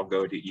 So I'll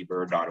go to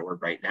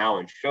ebird.org right now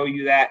and show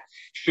you that.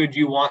 Should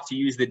you want to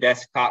use the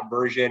desktop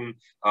version,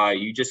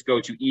 you just go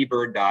to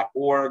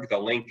ebird.org. The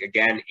link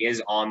again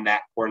is on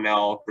that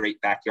Cornell Great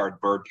Backyard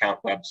Bird Count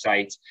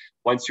website.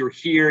 Once you're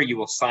here, you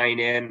will sign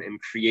in and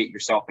create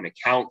yourself an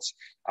account.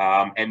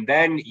 And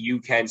then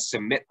you can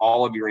submit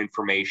all of your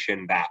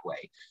information that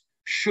way.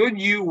 Should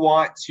you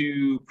want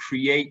to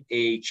create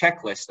a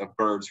checklist of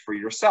birds for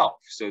yourself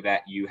so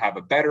that you have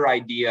a better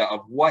idea of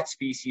what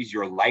species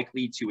you're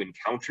likely to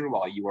encounter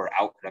while you are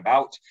out and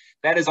about,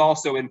 that is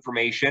also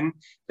information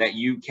that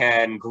you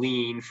can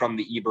glean from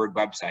the eBird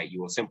website.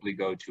 You will simply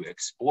go to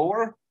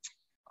Explore.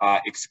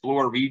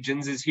 Explore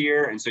Regions is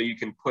here, and so you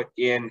can put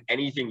in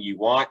anything you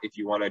want. If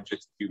you want to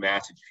just do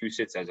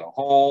Massachusetts as a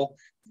whole,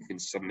 you can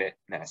submit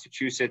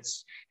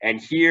Massachusetts.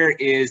 And here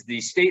is the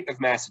state of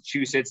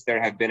Massachusetts.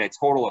 There have been a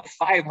total of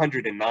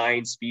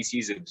 509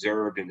 species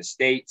observed in the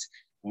state.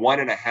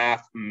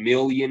 1.5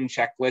 million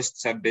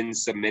checklists have been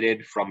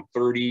submitted from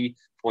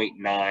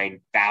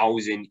 30.9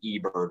 thousand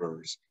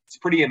eBirders. It's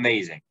pretty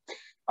amazing.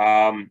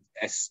 And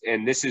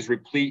this is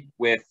replete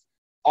with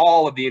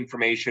all of the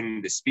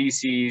information, the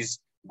species,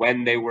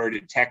 when they were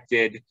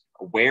detected,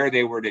 where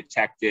they were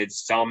detected.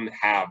 Some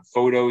have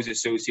photos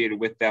associated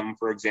with them,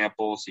 for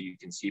example, so you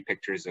can see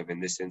pictures of, in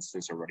this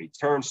instance, a ruddy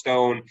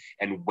turnstone,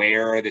 and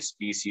where the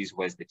species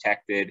was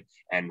detected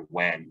and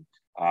when.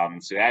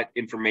 So that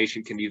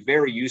information can be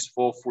very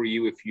useful for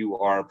you if you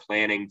are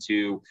planning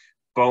to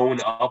bone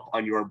up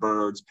on your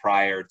birds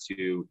prior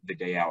to the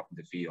day out in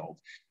the field.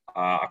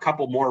 A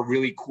couple more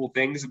really cool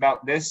things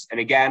about this, and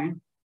again,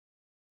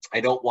 I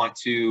don't want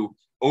to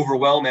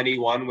overwhelm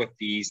anyone with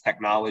these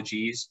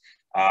technologies.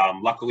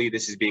 Luckily,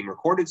 this is being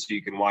recorded so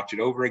you can watch it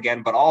over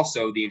again, but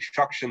also the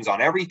instructions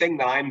on everything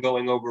that I'm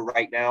going over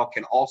right now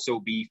can also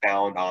be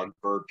found on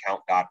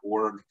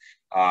birdcount.org.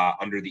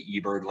 Under the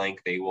eBird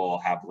link, they will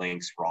have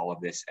links for all of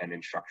this and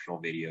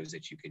instructional videos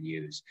that you can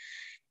use.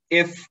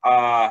 If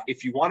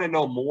you want to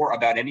know more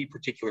about any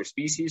particular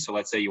species, so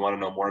let's say you want to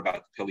know more about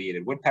the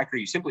pileated woodpecker,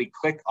 you simply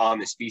click on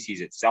the species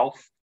itself,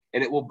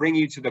 and it will bring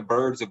you to the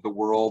Birds of the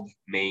World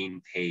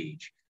main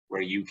page,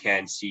 where you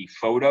can see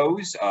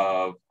photos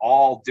of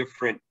all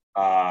different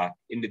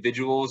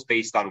individuals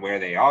based on where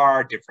they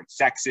are, different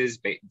sexes,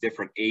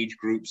 different age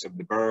groups of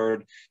the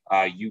bird.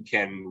 You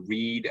can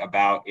read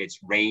about its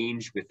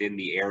range within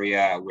the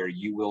area where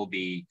you will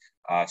be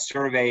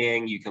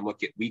surveying. You can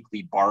look at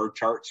weekly bar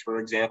charts, for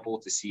example,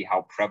 to see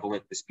how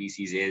prevalent the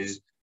species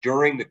is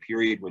during the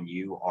period when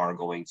you are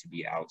going to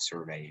be out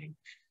surveying.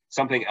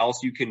 Something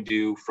else you can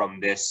do from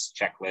this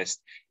checklist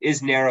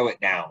is narrow it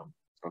down.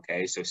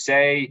 Okay, so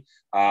say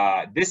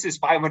this is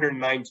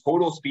 509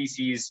 total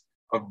species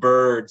of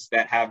birds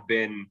that have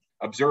been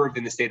observed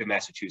in the state of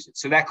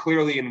Massachusetts. So that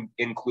clearly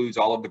includes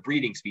all of the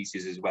breeding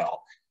species as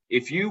well.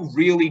 If you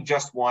really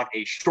just want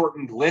a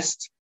shortened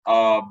list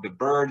of the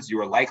birds you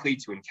are likely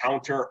to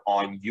encounter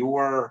on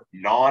your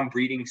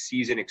non-breeding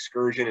season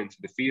excursion into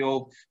the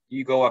field,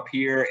 you go up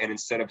here, and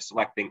instead of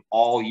selecting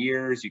all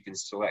years, you can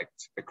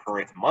select the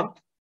current month,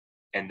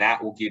 and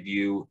that will give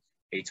you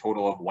a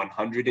total of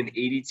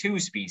 182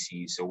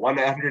 species. So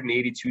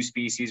 182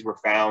 species were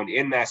found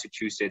in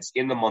Massachusetts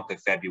in the month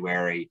of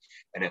February,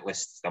 and it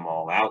lists them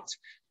all out.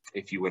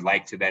 If you would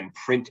like to then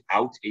print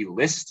out a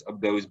list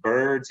of those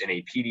birds in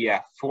a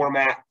PDF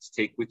format to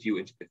take with you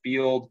into the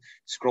field,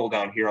 scroll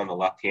down here on the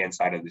left-hand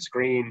side of the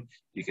screen.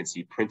 You can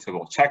see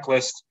printable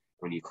checklist.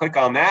 When you click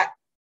on that,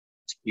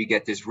 you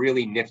get this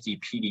really nifty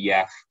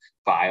PDF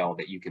file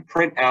that you can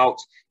print out,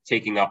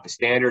 taking up a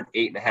standard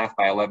 8.5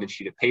 by 11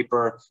 sheet of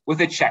paper with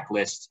a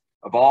checklist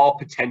of all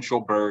potential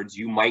birds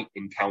you might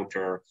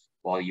encounter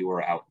while you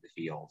are out in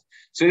the field.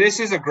 So this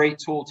is a great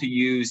tool to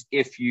use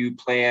if you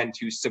plan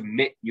to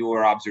submit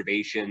your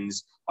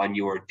observations on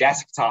your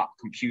desktop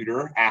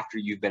computer after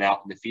you've been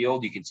out in the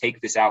field. You can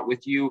take this out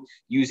with you,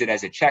 use it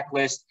as a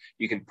checklist.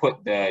 You can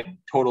put the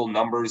total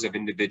numbers of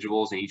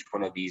individuals in each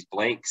one of these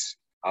blanks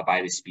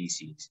by the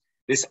species.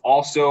 This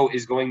also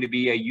is going to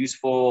be a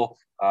useful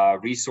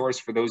resource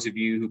for those of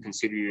you who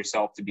consider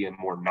yourself to be a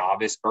more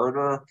novice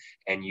birder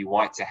and you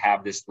want to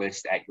have this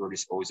list at your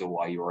disposal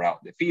while you are out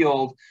in the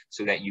field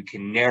so that you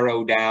can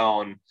narrow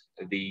down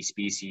the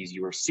species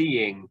you are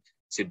seeing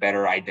to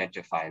better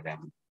identify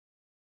them.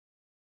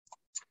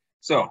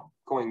 So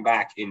going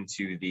back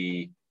into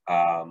the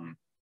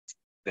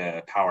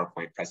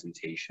PowerPoint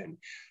presentation.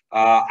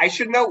 I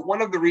should note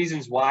one of the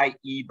reasons why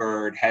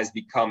eBird has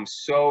become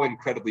so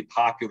incredibly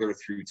popular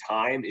through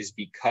time is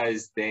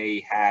because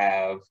they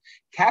have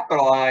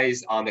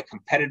capitalized on the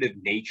competitive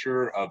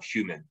nature of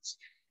humans.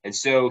 And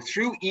so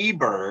through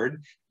eBird,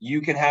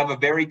 you can have a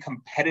very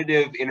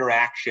competitive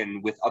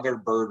interaction with other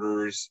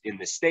birders in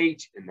the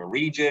state, in the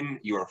region,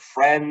 your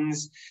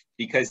friends,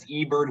 because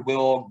eBird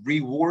will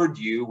reward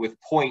you with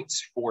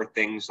points for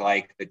things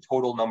like the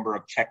total number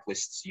of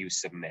checklists you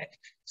submit.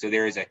 So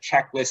there is a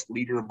checklist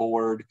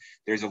leaderboard.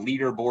 There's a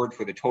leaderboard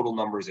for the total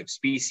numbers of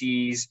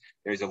species.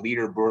 There's a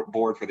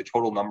leaderboard for the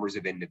total numbers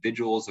of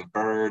individuals of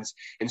birds.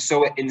 And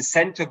so it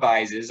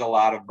incentivizes a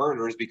lot of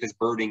birders, because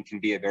birding can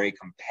be a very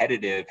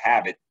competitive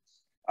habit,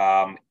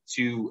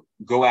 to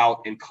go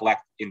out and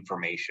collect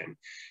information.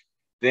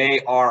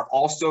 They are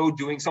also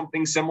doing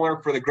something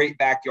similar for the Great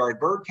Backyard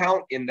Bird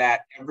Count, in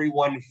that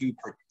everyone who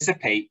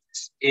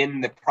participates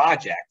in the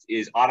project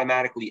is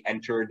automatically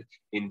entered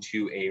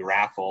into a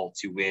raffle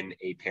to win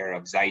a pair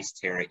of Zeiss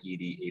Terra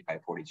ED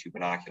 8x42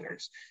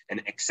 binoculars,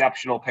 an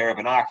exceptional pair of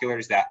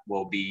binoculars that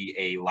will be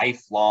a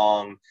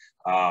lifelong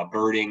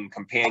birding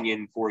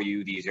companion for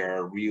you. These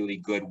are really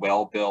good,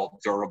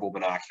 well-built, durable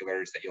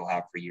binoculars that you'll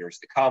have for years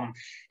to come.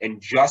 And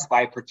just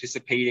by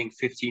participating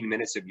 15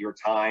 minutes of your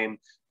time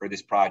for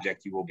this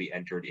project, you will be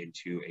entered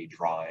into a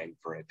drawing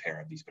for a pair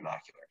of these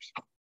binoculars.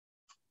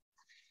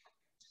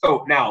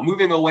 So now,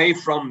 moving away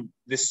from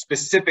the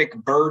specific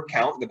bird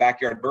count, the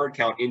backyard bird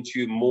count,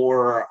 into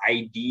more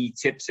ID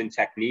tips and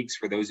techniques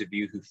for those of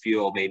you who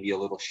feel maybe a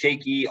little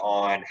shaky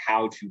on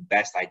how to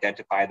best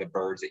identify the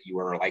birds that you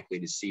are likely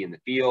to see in the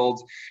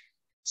field.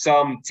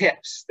 Some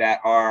tips that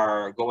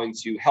are going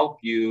to help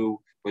you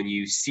when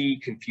you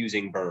see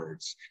confusing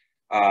birds.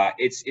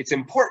 It's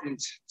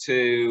important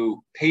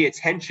to pay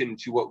attention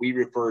to what we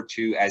refer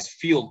to as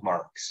field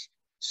marks.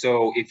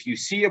 So if you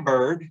see a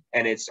bird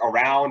and it's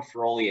around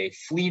for only a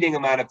fleeting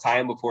amount of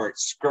time before it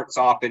skirts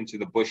off into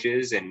the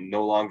bushes and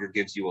no longer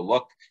gives you a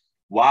look,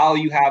 while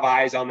you have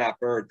eyes on that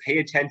bird, pay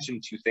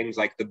attention to things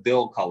like the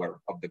bill color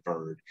of the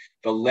bird,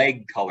 the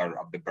leg color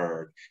of the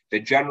bird, the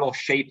general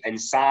shape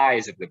and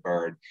size of the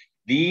bird.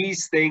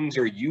 These things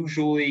are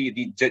usually,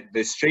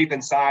 the shape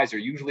and size are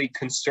usually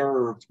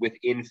conserved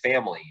within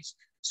families.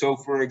 So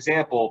for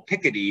example,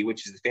 Pickadee,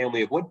 which is the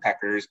family of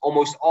woodpeckers,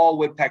 almost all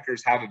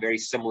woodpeckers have a very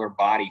similar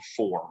body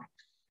form.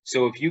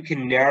 So if you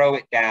can narrow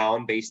it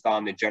down based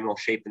on the general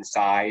shape and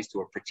size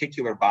to a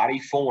particular body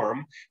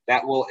form,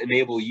 that will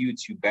enable you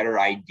to better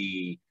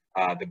ID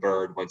the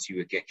bird once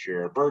you get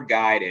your bird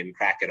guide and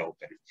crack it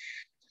open.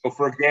 So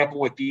for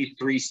example, with these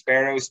three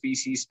sparrow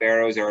species,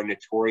 sparrows are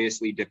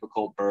notoriously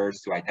difficult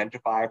birds to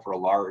identify for a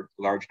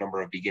large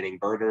number of beginning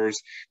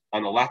birders.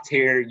 On the left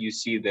here, you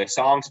see the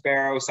song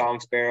sparrow.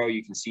 Song sparrow,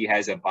 you can see,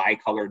 has a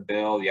bicolored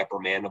bill. The upper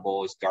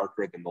mandible is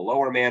darker than the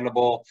lower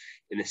mandible.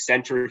 In the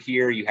center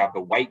here, you have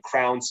the white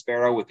crowned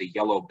sparrow with a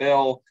yellow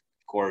bill.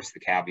 Of course, the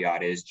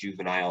caveat is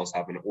juveniles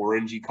have an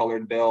orangey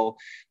colored bill.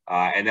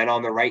 And then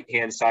on the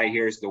right-hand side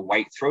here is the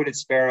white-throated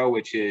sparrow,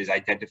 which is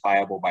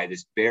identifiable by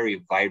this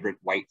very vibrant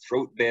white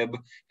throat bib,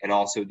 and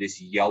also this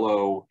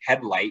yellow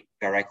headlight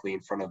directly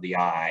in front of the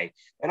eye.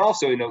 And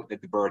also note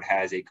that the bird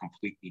has a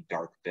completely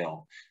dark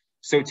bill.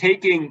 So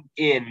taking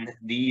in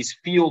these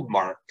field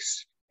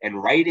marks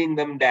and writing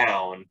them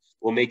down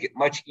will make it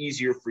much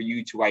easier for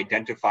you to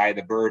identify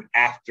the bird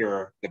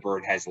after the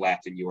bird has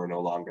left and you are no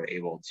longer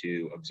able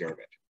to observe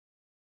it.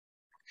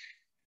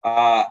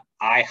 I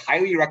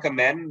highly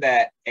recommend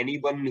that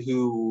anyone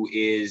who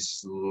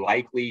is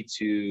likely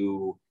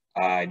to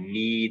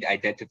need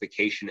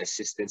identification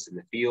assistance in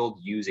the field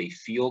use a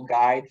field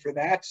guide for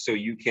that. So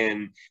you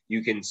can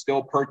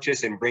still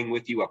purchase and bring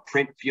with you a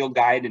print field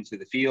guide into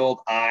the field.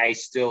 I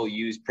still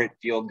use print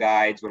field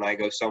guides when I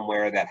go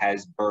somewhere that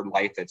has bird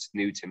life that's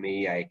new to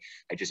me. I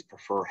just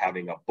prefer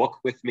having a book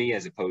with me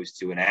as opposed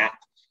to an app.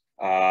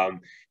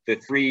 The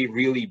three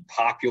really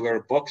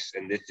popular books,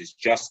 and this is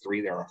just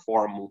three, there are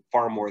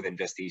far more than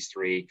just these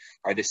three,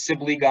 are the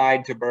Sibley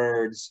Guide to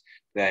Birds,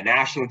 the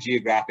National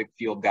Geographic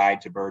Field Guide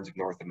to Birds of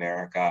North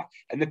America,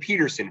 and the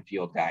Peterson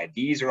Field Guide.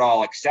 These are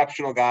all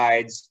exceptional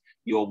guides.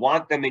 You'll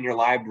want them in your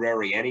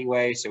library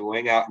anyway, so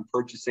going out and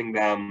purchasing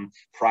them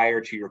prior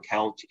to your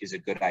count is a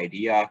good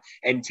idea.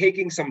 And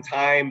taking some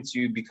time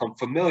to become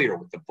familiar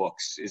with the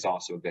books is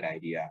also a good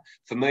idea.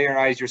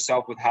 Familiarize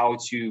yourself with how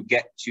to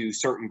get to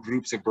certain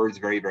groups of birds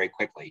very, very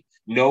quickly.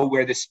 Know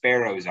where the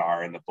sparrows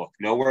are in the book.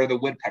 Know where the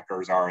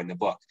woodpeckers are in the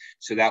book,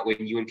 so that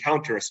when you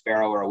encounter a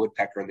sparrow or a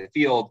woodpecker in the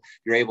field,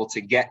 you're able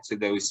to get to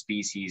those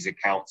species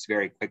accounts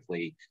very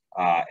quickly,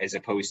 as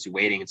opposed to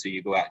waiting until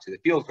you go out to the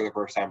field for the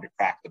first time to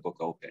crack the book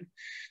open.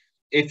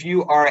 If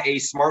you are a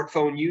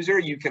smartphone user,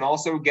 you can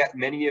also get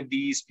many of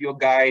these field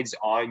guides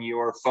on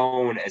your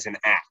phone as an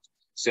app.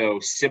 So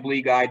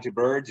Sibley Guide to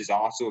Birds is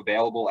also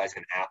available as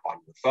an app on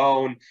your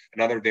phone.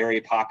 Another very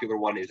popular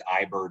one is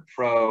iBird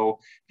Pro.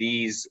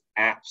 These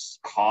apps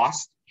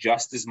cost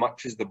just as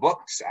much as the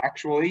books,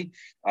 actually.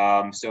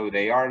 So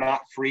they are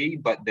not free,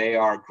 but they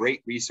are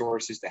great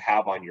resources to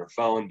have on your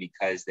phone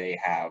because they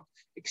have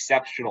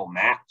exceptional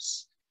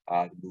maps,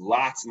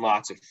 lots and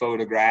lots of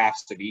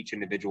photographs of each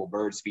individual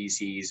bird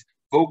species,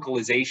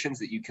 vocalizations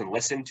that you can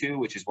listen to,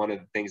 which is one of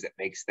the things that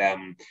makes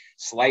them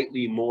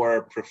slightly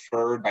more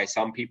preferred by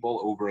some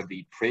people over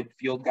the print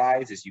field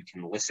guides, is you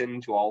can listen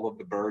to all of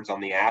the birds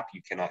on the app.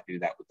 You cannot do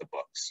that with the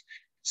books.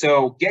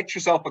 So get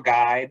yourself a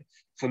guide,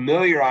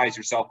 familiarize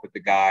yourself with the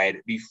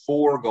guide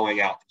before going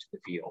out into the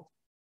field.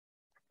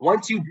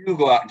 Once you do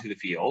go out into the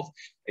field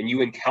and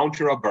you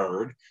encounter a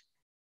bird,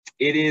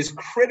 it is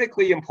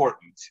critically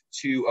important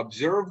to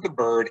observe the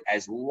bird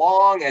as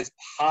long as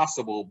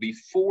possible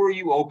before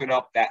you open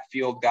up that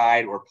field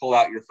guide or pull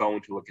out your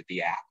phone to look at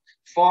the app.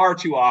 Far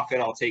too often,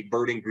 I'll take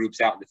birding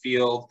groups out in the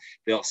field.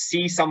 They'll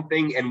see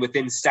something, and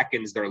within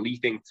seconds, they're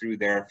leaping through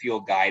their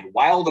field guide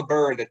while the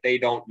bird that they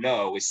don't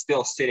know is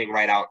still sitting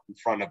right out in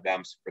front of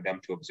them for them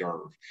to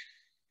observe.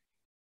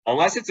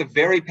 Unless it's a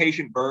very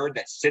patient bird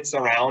that sits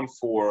around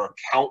for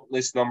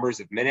countless numbers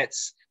of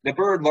minutes, the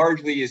bird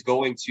largely is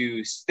going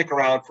to stick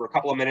around for a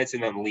couple of minutes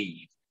and then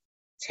leave.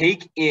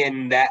 Take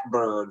in that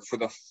bird for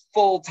the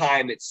full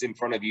time it's in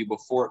front of you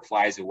before it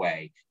flies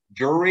away.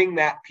 During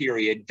that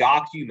period,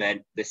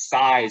 document the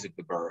size of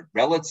the bird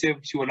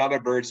relative to another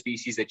bird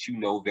species that you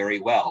know very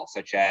well,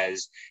 such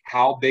as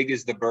how big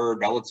is the bird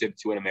relative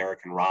to an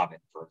American robin,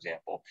 for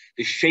example.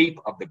 The shape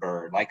of the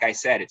bird, like I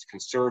said, it's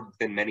conserved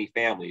within many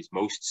families.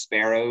 Most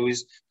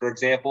sparrows, for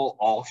example,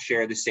 all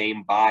share the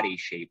same body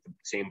shape, the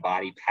same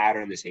body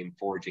pattern, the same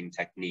foraging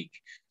technique.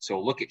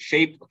 So look at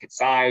shape, look at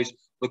size,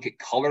 look at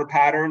color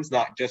patterns,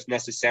 not just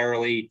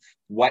necessarily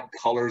what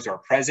colors are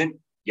present,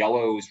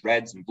 yellows,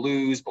 reds, and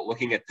blues, but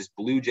looking at this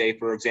blue jay,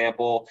 for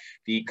example,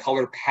 the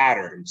color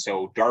pattern,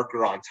 so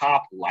darker on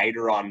top,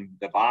 lighter on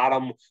the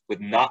bottom,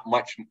 with not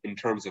much in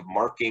terms of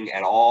marking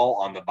at all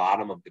on the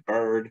bottom of the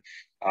bird.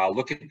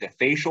 Look at the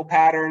facial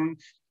pattern.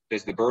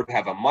 Does the bird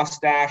have a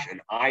mustache,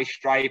 an eye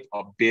stripe,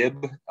 a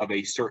bib of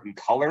a certain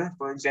color,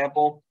 for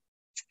example?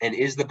 And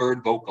is the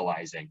bird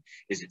vocalizing?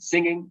 Is it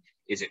singing?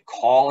 Is it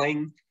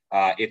calling?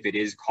 If it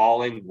is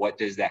calling, what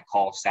does that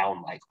call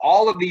sound like?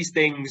 All of these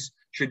things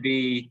should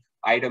be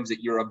items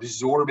that you're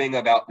absorbing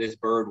about this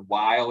bird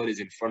while it is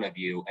in front of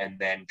you, and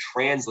then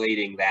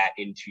translating that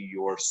into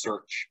your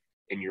search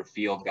in your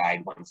field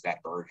guide once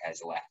that bird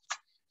has left.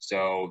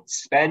 So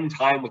spend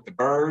time with the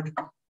bird,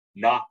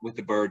 not with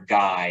the bird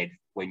guide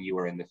when you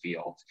are in the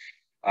field.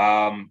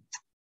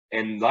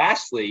 And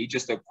lastly,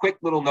 just a quick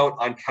little note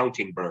on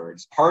counting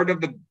birds. Part of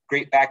the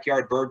Great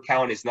Backyard Bird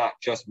Count is not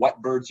just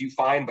what birds you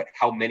find, but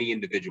how many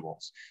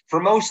individuals.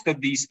 For most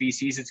of these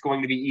species, it's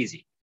going to be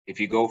easy. If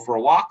you go for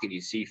a walk and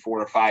you see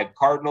 4 or 5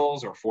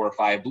 cardinals or 4 or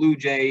 5 blue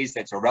jays,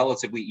 that's a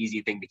relatively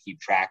easy thing to keep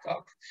track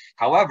of.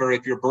 However,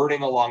 if you're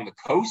birding along the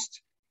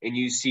coast and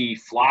you see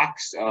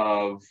flocks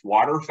of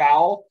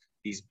waterfowl,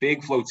 these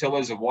big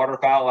flotillas of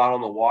waterfowl out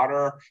on the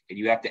water, and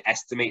you have to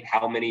estimate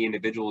how many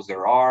individuals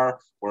there are,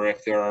 or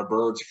if there are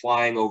birds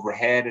flying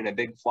overhead in a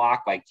big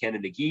flock like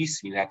Canada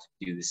geese, you have to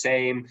do the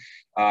same.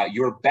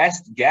 Your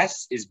best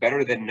guess is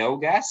better than no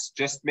guess.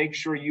 Just make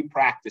sure you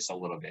practice a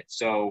little bit.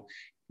 So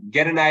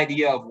get an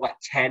idea of what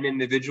 10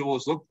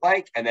 individuals look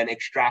like, and then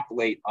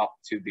extrapolate up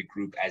to the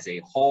group as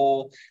a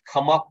whole.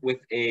 Come up with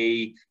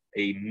a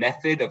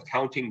method of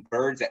counting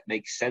birds that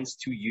makes sense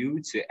to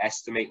you to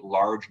estimate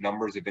large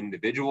numbers of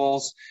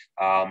individuals,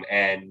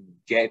 and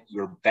get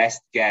your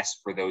best guess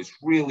for those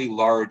really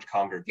large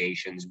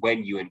congregations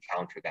when you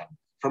encounter them.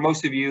 For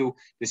most of you,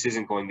 this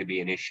isn't going to be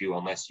an issue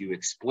unless you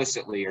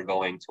explicitly are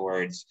going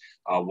towards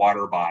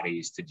water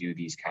bodies to do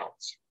these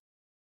counts.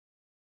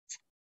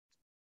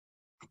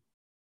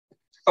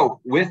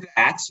 So with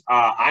that,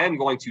 I am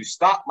going to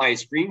stop my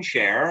screen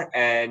share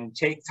and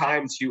take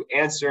time to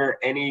answer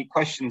any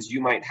questions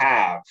you might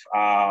have.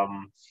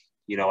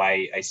 You know,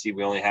 I see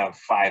we only have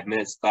 5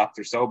 minutes left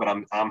or so, but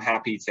I'm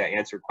happy to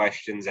answer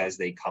questions as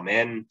they come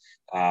in.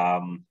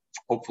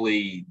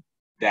 Hopefully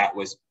that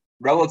was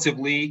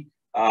relatively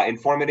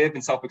informative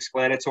and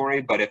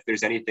self-explanatory, but if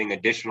there's anything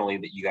additionally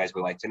that you guys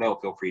would like to know,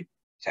 feel free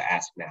to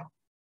ask now.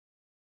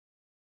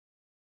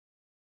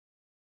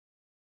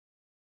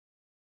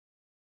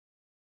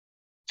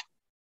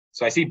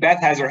 So I see Beth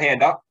has her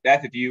hand up.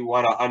 Beth, if you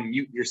want to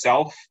unmute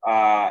yourself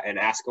and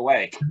ask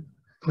away.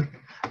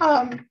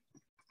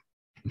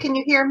 Can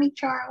you hear me,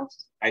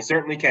 Charles? I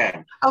certainly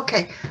can.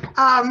 Okay.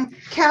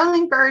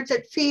 Counting birds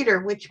at feeder,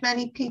 which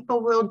many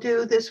people will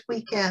do this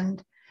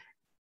weekend,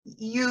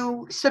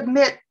 you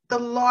submit the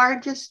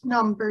largest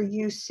number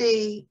you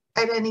see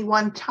at any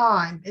one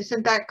time.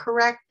 Isn't that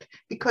correct?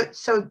 Because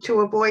so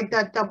to avoid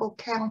that double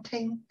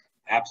counting?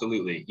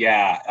 Absolutely.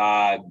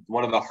 Yeah.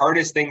 One of the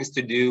hardest things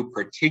to do,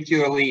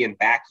 particularly in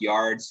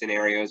backyard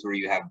scenarios where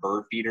you have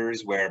bird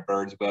feeders, where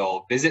birds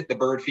will visit the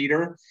bird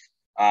feeder,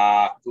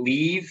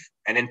 leave,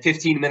 and then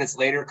 15 minutes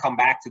later come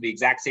back to the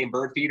exact same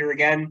bird feeder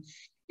again,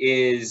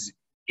 is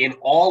in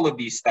all of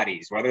these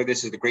studies, whether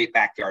this is the Great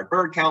Backyard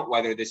Bird Count,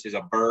 whether this is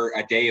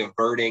a day of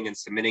birding and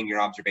submitting your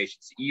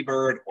observations to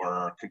eBird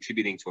or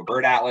contributing to a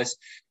bird atlas,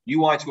 you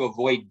want to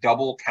avoid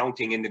double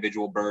counting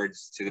individual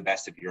birds to the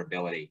best of your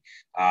ability.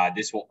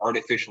 This will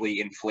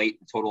artificially inflate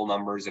the total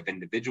numbers of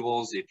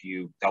individuals if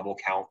you double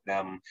count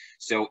them.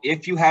 So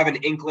if you have an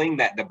inkling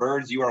that the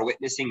birds you are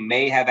witnessing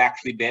may have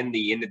actually been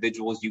the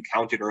individuals you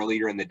counted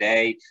earlier in the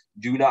day,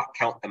 do not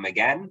count them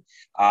again.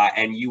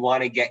 And you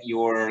want to get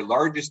your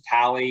largest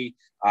tally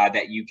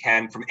that you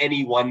can from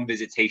any one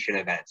visitation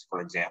event, for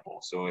example.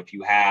 So if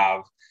you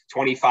have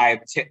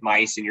 25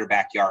 titmice in your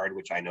backyard,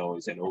 which I know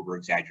is an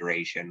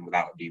over-exaggeration,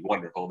 that would be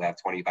wonderful to have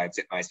 25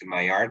 titmice in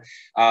my yard.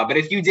 But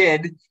if you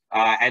did,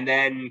 and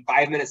then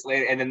 5 minutes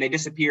later, and then they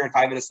disappear, and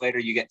 5 minutes later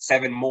you get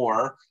 7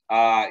 more,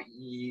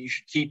 you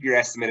should keep your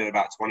estimate at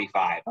about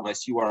 25,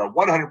 unless you are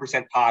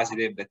 100%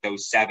 positive that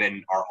those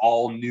 7 are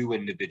all new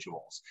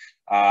individuals.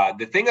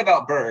 The thing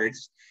about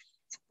birds,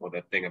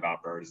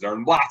 there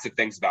are lots of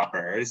things about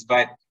birds,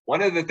 but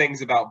one of the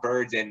things about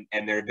birds and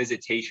their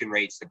visitation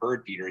rates to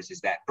bird feeders is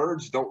that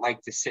birds don't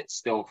like to sit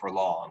still for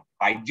long.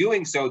 By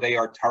doing so, they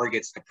are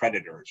targets to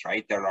predators,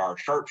 right? There are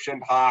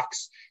sharp-shinned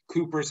hawks,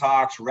 Cooper's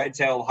hawks,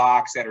 red-tailed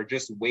hawks that are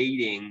just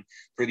waiting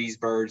for these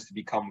birds to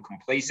become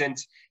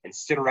complacent and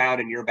sit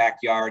around in your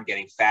backyard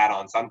getting fat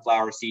on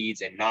sunflower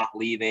seeds and not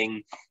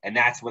leaving, and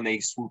that's when they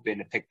swoop in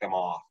to pick them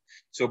off.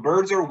 So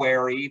birds are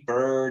wary.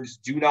 Birds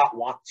do not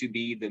want to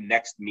be the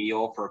next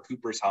meal for a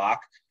Cooper's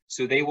hawk.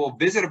 So they will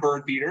visit a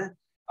bird feeder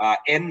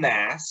en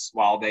masse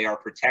while they are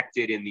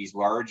protected in these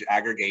large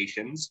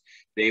aggregations.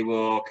 They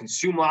will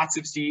consume lots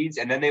of seeds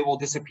and then they will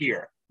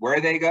disappear.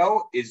 Where they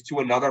go is to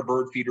another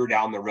bird feeder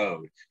down the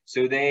road.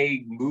 So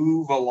they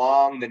move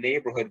along the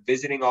neighborhood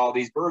visiting all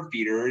these bird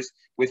feeders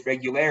with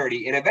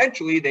regularity, and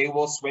eventually they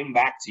will swing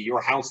back to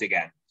your house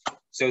again.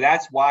 So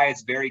that's why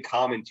it's very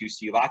common to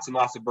see lots and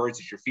lots of birds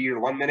at your feeder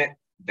 1 minute,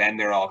 then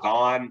they're all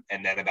gone.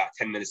 And then about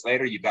 10 minutes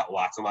later, you've got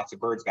lots and lots of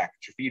birds back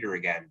at your feeder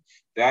again.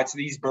 That's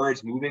these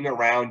birds moving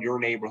around your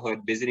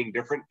neighborhood, visiting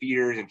different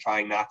feeders and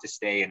trying not to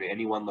stay in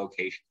any one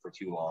location for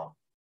too long.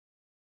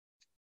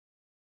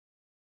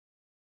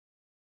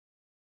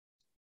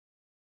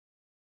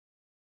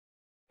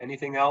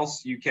 Anything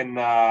else? You can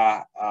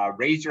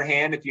raise your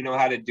hand if you know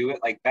how to do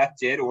it like Beth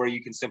did, or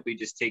you can simply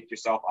just take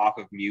yourself off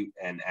of mute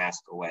and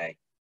ask away.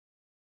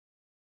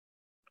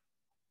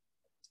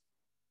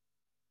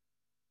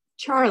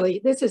 Charlie,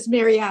 this is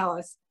Mary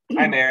Alice.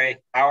 Hi, Mary.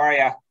 How are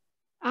you?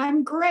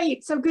 I'm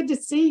great. So good to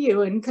see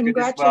you, and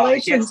congratulations. Well, I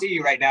can't see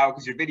you right now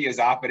because your video's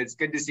off, but it's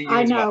good to see you.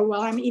 I know.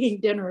 Well, I'm eating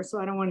dinner, so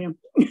I don't want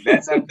to.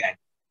 That's okay.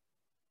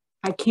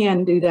 I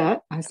can do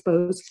that, I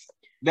suppose.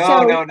 No.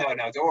 Don't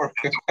worry.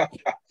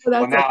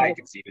 Well, now okay. I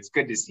can see you. It's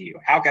good to see you.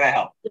 How can I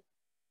help?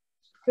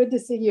 Good to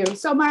see you.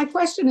 So my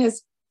question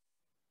is,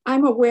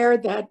 I'm aware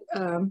that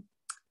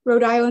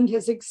Rhode Island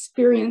has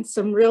experienced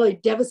some really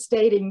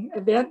devastating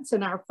events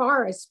in our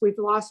forests. We've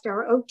lost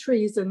our oak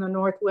trees in the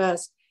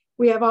Northwest.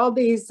 We have all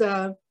these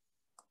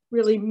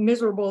really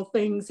miserable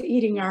things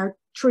eating our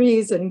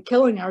trees and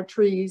killing our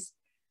trees.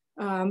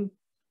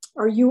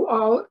 Are you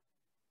all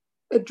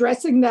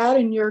addressing that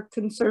in your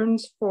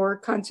concerns for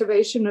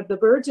conservation of the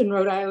birds in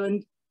Rhode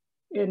Island,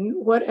 and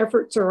what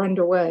efforts are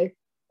underway?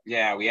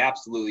 Yeah, we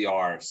absolutely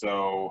are.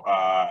 So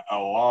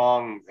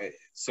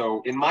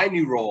so in my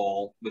new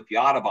role with the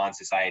Audubon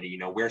Society, you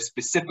know, we're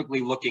specifically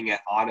looking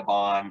at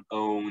Audubon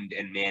owned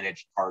and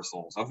managed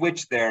parcels, of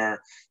which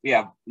we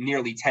have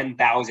nearly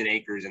 10,000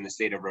 acres in the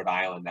state of Rhode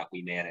Island that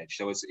we manage.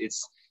 So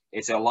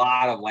it's a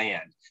lot of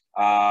land.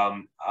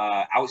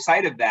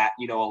 Outside of that,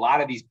 you know, a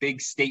lot of these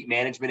big state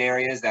management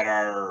areas that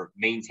are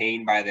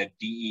maintained by the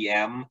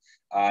DEM,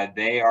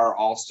 they are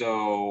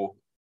also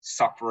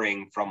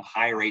suffering from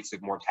high rates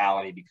of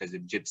mortality because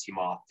of gypsy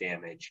moth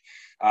damage.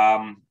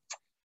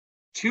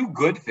 Two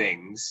good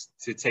things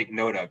to take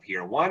note of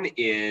here. One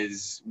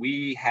is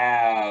we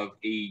have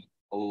a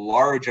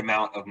large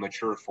amount of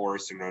mature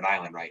forests in Rhode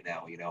Island right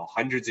now. You know,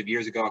 hundreds of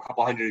years ago, a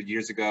couple hundred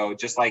years ago,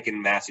 just like in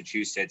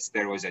Massachusetts,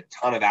 there was a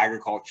ton of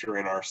agriculture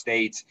in our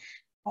state,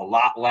 a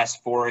lot less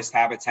forest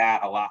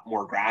habitat, a lot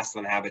more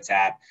grassland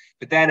habitat.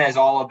 But then as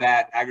all of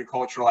that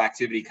agricultural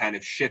activity kind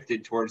of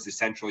shifted towards the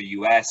central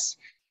US,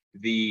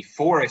 the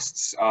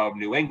forests of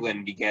New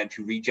England began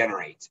to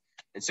regenerate.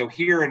 And so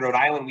here in Rhode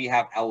Island, we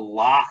have a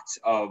lot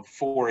of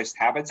forest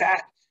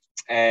habitat.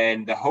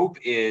 And the hope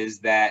is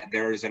that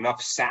there's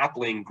enough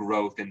sapling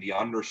growth in the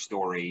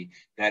understory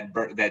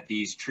that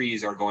these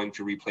trees are going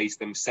to replace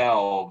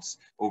themselves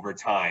over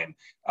time.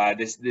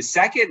 The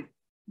second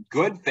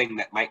good thing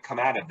that might come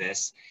out of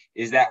this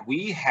is that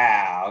we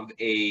have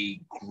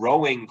a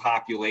growing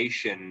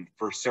population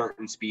for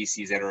certain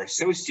species that are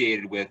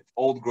associated with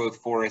old growth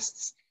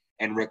forests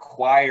and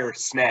require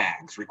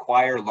snags,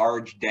 require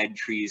large dead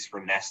trees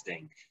for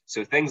nesting.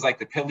 So things like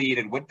the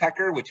pileated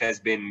woodpecker, which has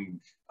been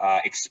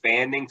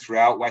expanding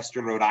throughout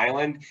Western Rhode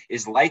Island,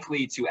 is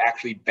likely to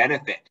actually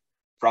benefit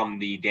from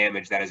the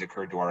damage that has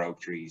occurred to our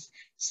oak trees.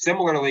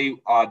 Similarly,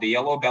 the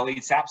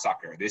yellow-bellied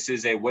sapsucker. This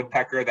is a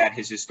woodpecker that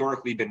has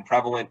historically been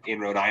prevalent in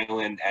Rhode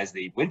Island as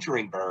the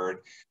wintering bird,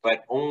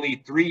 but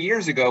only 3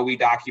 years ago, we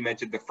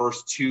documented the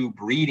first 2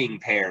 breeding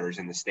pairs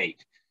in the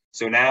state.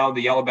 So now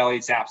the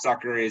yellow-bellied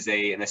sapsucker is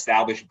an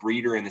established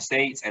breeder in the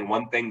States, and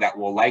one thing that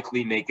will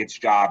likely make its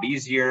job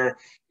easier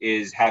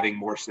is having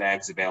more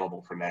snags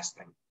available for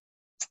nesting.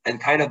 And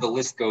kind of the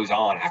list goes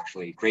on,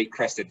 actually. Great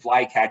crested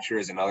flycatcher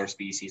is another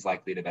species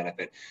likely to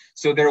benefit.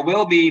 So there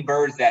will be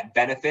birds that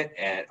benefit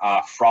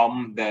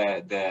from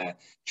the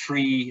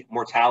tree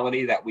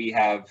mortality that we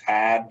have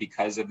had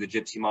because of the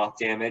gypsy moth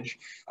damage.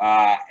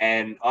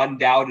 And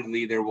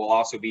undoubtedly, there will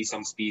also be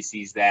some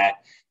species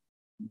that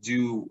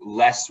do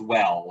less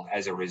well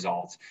as a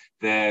result.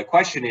 The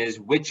question is,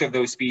 which of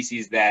those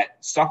species that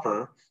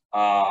suffer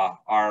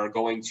are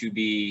going to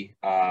be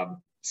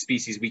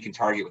species we can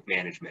target with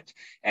management?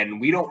 And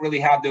we don't really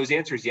have those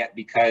answers yet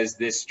because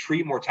this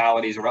tree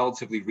mortality is a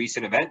relatively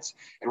recent event,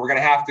 and we're going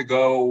to have to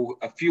go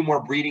a few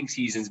more breeding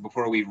seasons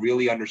before we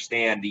really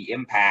understand the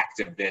impact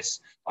of this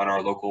on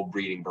our local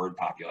breeding bird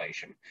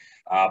population.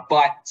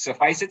 But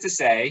suffice it to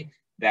say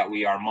that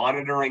we are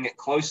monitoring it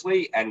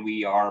closely, and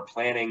we are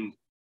planning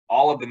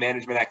all of the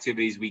management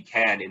activities we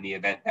can in the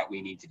event that we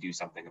need to do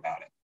something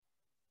about it.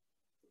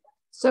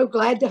 So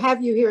glad to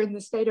have you here in the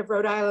state of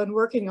Rhode Island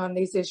working on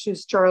these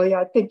issues, Charlie.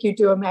 I think you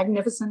do a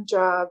magnificent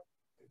job.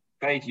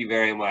 Thank you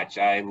very much.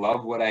 I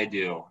love what I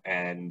do.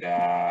 And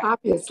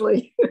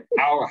obviously.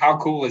 how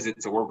cool is it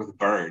to work with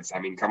birds? I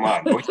mean, come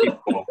on,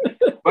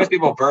 most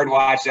people bird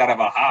watch out of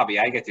a hobby.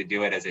 I get to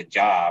do it as a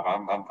job.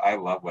 I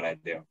love what I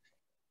do.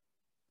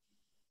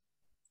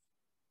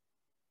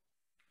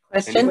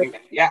 Question?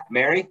 Yeah,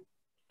 Mary?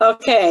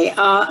 Okay,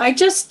 I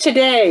just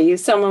today,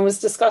 someone was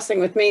discussing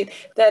with me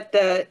that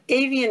the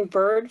avian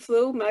bird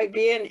flu might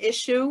be an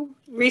issue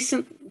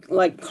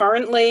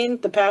currently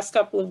in the past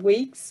couple of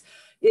weeks.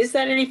 Is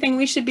that anything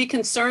we should be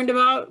concerned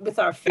about with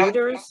our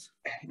feeders?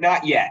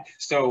 Not yet.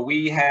 So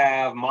we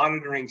have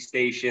monitoring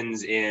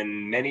stations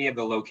in many of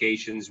the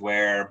locations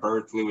where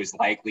bird flu is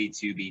likely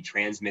to be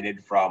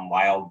transmitted from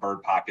wild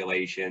bird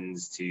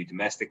populations to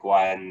domestic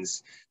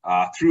ones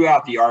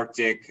throughout the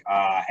Arctic.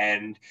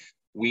 And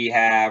we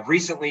have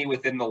recently,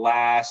 within the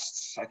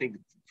last, I think,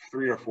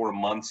 3 or 4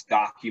 months,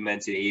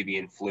 documented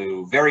avian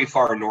flu very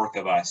far north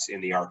of us in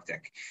the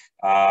Arctic.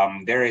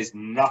 There is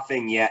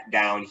nothing yet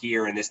down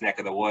here in this neck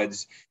of the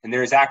woods, and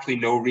there is actually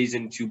no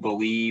reason to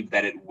believe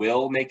that it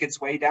will make its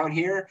way down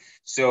here.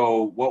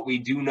 So what we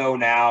do know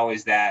now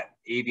is that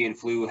avian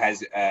flu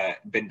has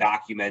been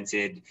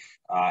documented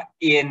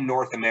in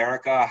North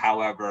America,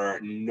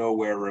 however,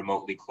 nowhere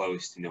remotely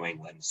close to New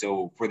England.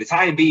 So for the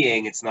time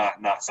being, it's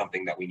not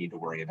something that we need to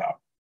worry about.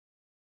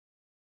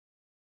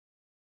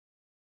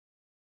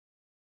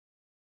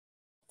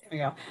 There we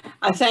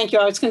go. Thank you.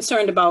 I was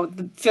concerned about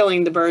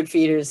filling the bird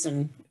feeders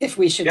and if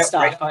we should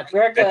stop, right. But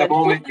we're good. At the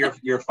moment,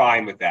 you're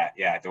fine with that.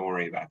 Yeah, don't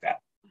worry about that.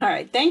 All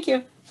right, thank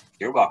you.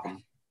 You're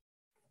welcome.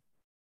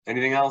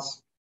 Anything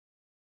else?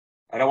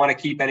 I don't want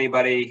to keep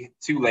anybody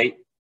too late.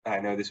 I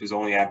know this was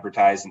only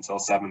advertised until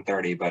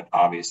 7:30, but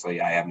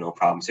obviously I have no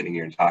problem sitting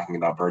here and talking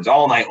about birds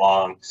all night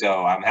long.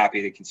 So I'm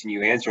happy to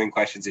continue answering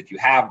questions if you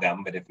have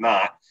them, but if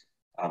not,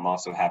 I'm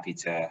also happy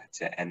to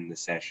end the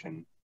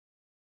session.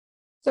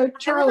 So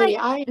Charlie,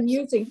 I am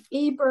using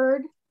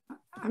eBird.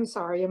 I'm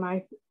sorry, am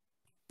I?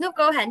 No,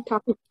 go ahead.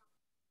 Talking?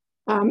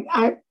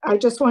 I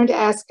just wanted to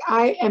ask,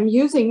 I am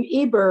using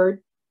eBird,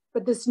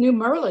 but this new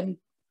Merlin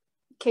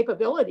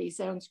capability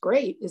sounds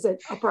great. Is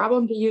it a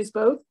problem to use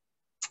both?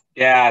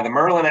 Yeah, the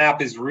Merlin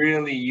app is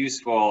really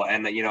useful.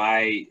 And, you know,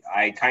 I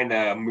kind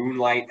of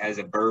moonlight as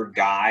a bird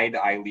guide.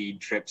 I lead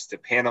trips to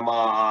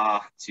Panama,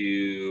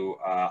 to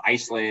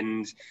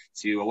Iceland,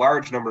 to a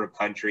large number of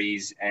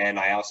countries. And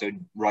I also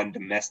run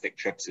domestic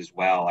trips as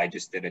well. I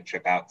just did a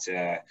trip out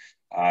to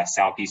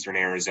southeastern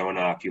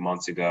Arizona a few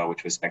months ago,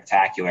 which was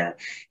spectacular.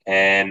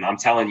 And I'm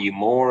telling you,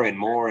 more and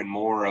more and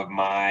more of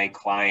my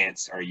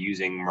clients are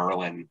using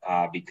Merlin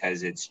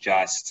because it's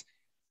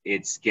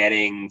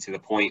getting to the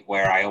point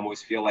where I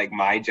almost feel like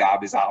my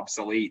job is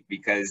obsolete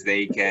because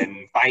they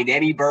can find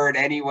any bird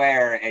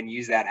anywhere and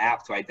use that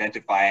app to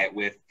identify it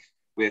with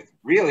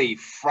really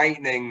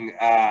frightening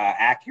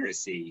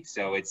accuracy.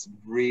 So it's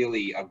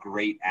really a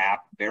great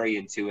app, very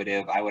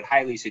intuitive. I would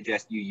highly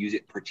suggest you use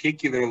it,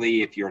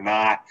 particularly if you're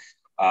not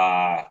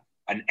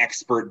an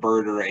expert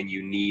birder and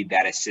you need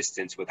that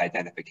assistance with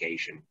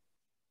identification.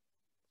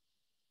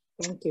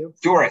 Thank you.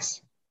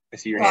 Doris, I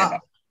see your hand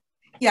up.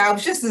 Yeah, I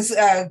was just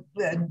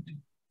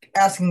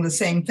asking the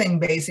same thing,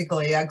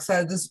 basically.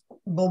 This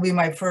will be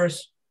my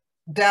first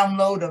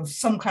download of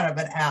some kind of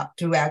an app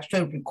to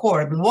actually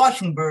record. I've been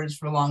watching birds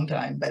for a long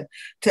time, but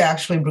to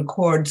actually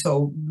record.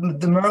 So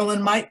the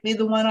Merlin might be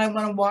the one I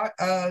want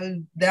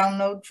to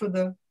download for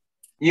the...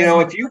 You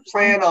know, if you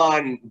plan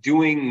on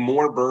doing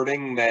more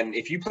birding, then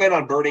if you plan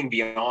on birding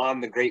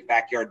beyond the Great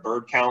Backyard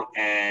Bird Count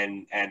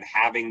and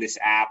having this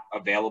app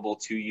available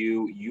to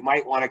you, you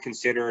might want to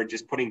consider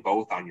just putting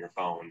both on your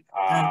phone.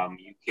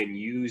 You can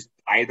use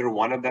either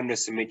one of them to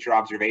submit your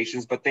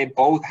observations, but they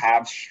both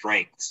have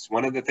strengths.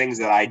 One of the things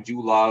that I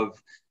do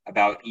love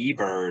about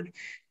eBird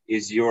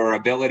is your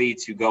ability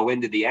to go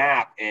into the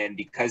app, and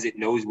because it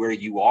knows where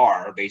you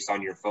are based on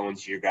your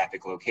phone's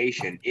geographic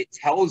location, it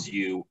tells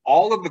you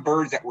all of the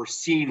birds that were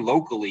seen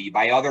locally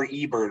by other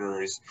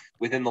eBirders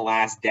within the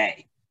last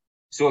day.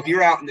 So if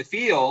you're out in the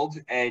field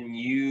and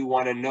you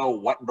want to know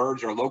what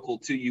birds are local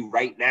to you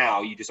right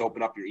now, you just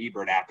open up your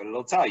eBird app and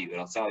it'll tell you.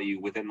 It'll tell you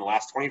within the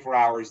last 24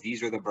 hours,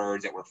 these are the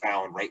birds that were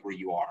found right where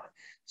you are.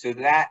 So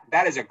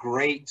that is a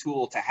great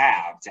tool to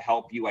have to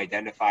help you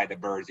identify the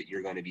birds that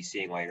you're going to be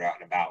seeing while you're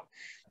out and about.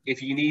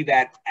 If you need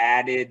that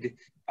added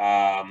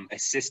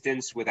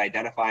assistance with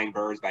identifying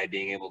birds by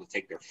being able to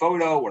take their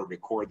photo or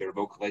record their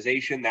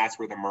vocalization, that's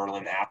where the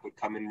Merlin app would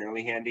come in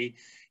really handy.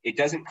 It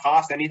doesn't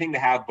cost anything to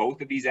have both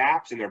of these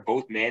apps, and they're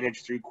both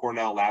managed through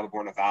Cornell Lab of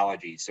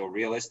Ornithology. So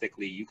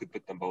realistically, you could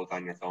put them both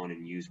on your phone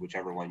and use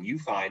whichever one you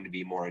find to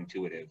be more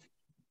intuitive.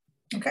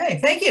 Okay,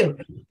 thank you.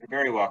 You're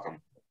very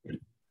welcome.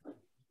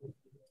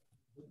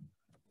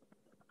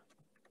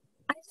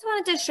 I just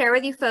wanted to share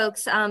with you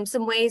folks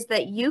some ways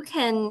that you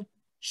can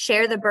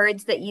share the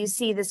birds that you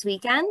see this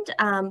weekend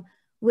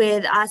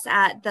with us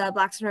at the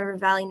Blackstone River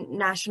Valley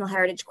National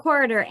Heritage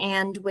Corridor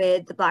and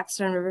with the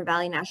Blackstone River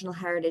Valley National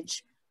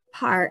Heritage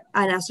Park,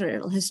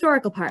 National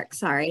Historical Park,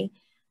 sorry.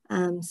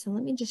 So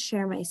let me just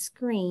share my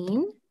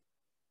screen.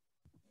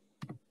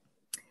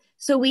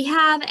 So we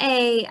have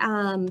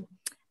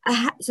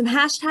some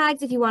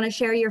hashtags if you want to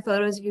share your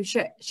photos, if you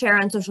share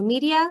on social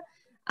media.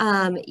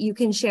 You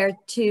can share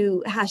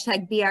to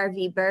hashtag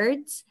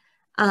BRVBirds.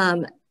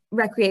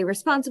 Recreate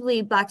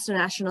Responsibly, Blackstone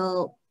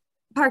National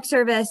Park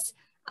Service,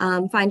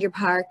 Find Your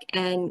Park,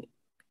 and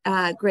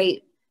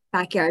Great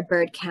Backyard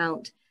Bird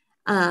Count.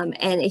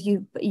 And if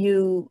you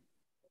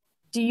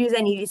do use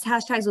any of these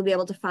hashtags, we'll be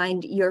able to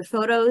find your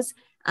photos.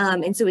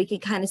 And so we can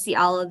kind of see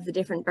all of the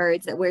different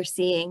birds that we're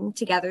seeing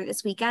together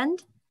this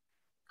weekend.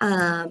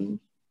 You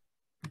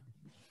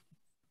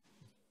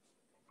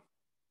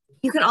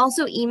can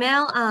also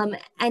email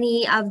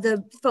any of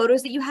the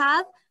photos that you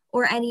have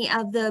or any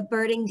of the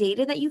birding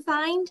data that you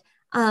find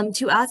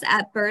to us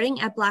at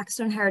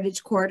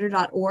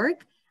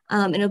birding@blackstoneheritagecorridor.org.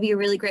 And it'll be a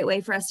really great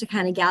way for us to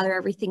kind of gather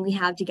everything we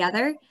have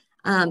together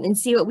and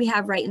see what we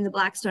have right in the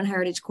Blackstone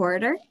Heritage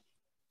Corridor.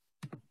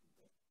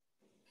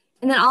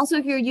 And then also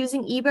if you're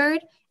using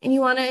eBird and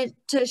you wanted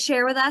to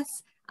share with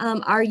us,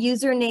 our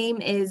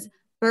username is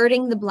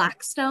Birding the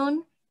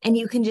Blackstone, and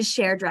you can just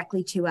share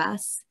directly to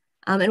us.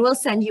 And we'll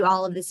send you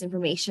all of this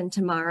information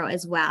tomorrow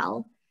as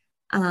well.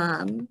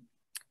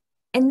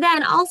 And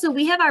then also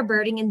we have our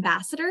birding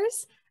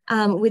ambassadors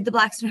with the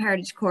Blackstone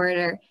Heritage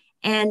Corridor.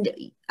 And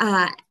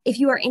if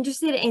you are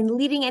interested in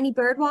leading any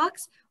bird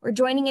walks or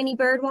joining any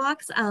bird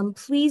walks,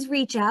 please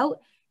reach out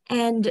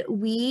and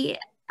we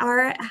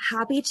are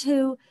happy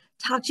to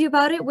talk to you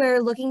about it.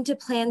 We're looking to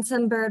plan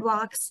some bird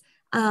walks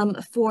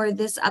for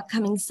this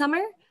upcoming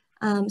summer.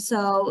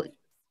 So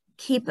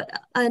keep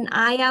an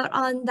eye out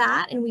on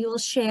that and we will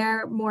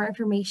share more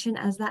information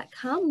as that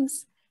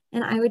comes.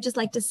 And I would just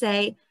like to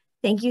say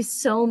thank you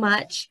so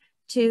much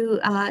to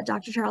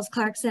Dr. Charles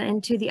Clarkson,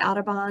 and to the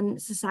Audubon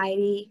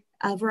Society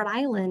of Rhode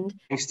Island.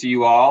 Thanks to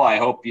you all. I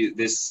hope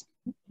this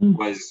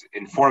was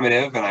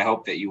informative, and I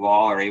hope that you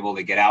all are able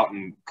to get out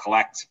and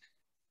collect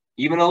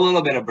even a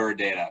little bit of bird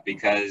data,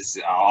 because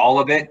all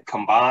of it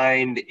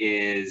combined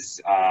is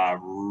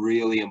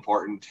really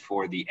important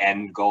for the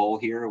end goal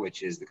here,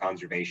 which is the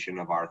conservation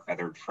of our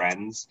feathered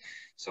friends.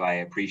 So I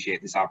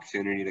appreciate this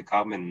opportunity to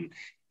come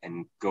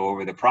and go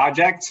over the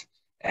project.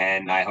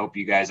 And I hope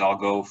you guys all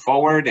go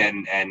forward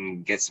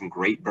and get some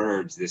great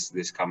birds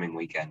this coming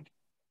weekend.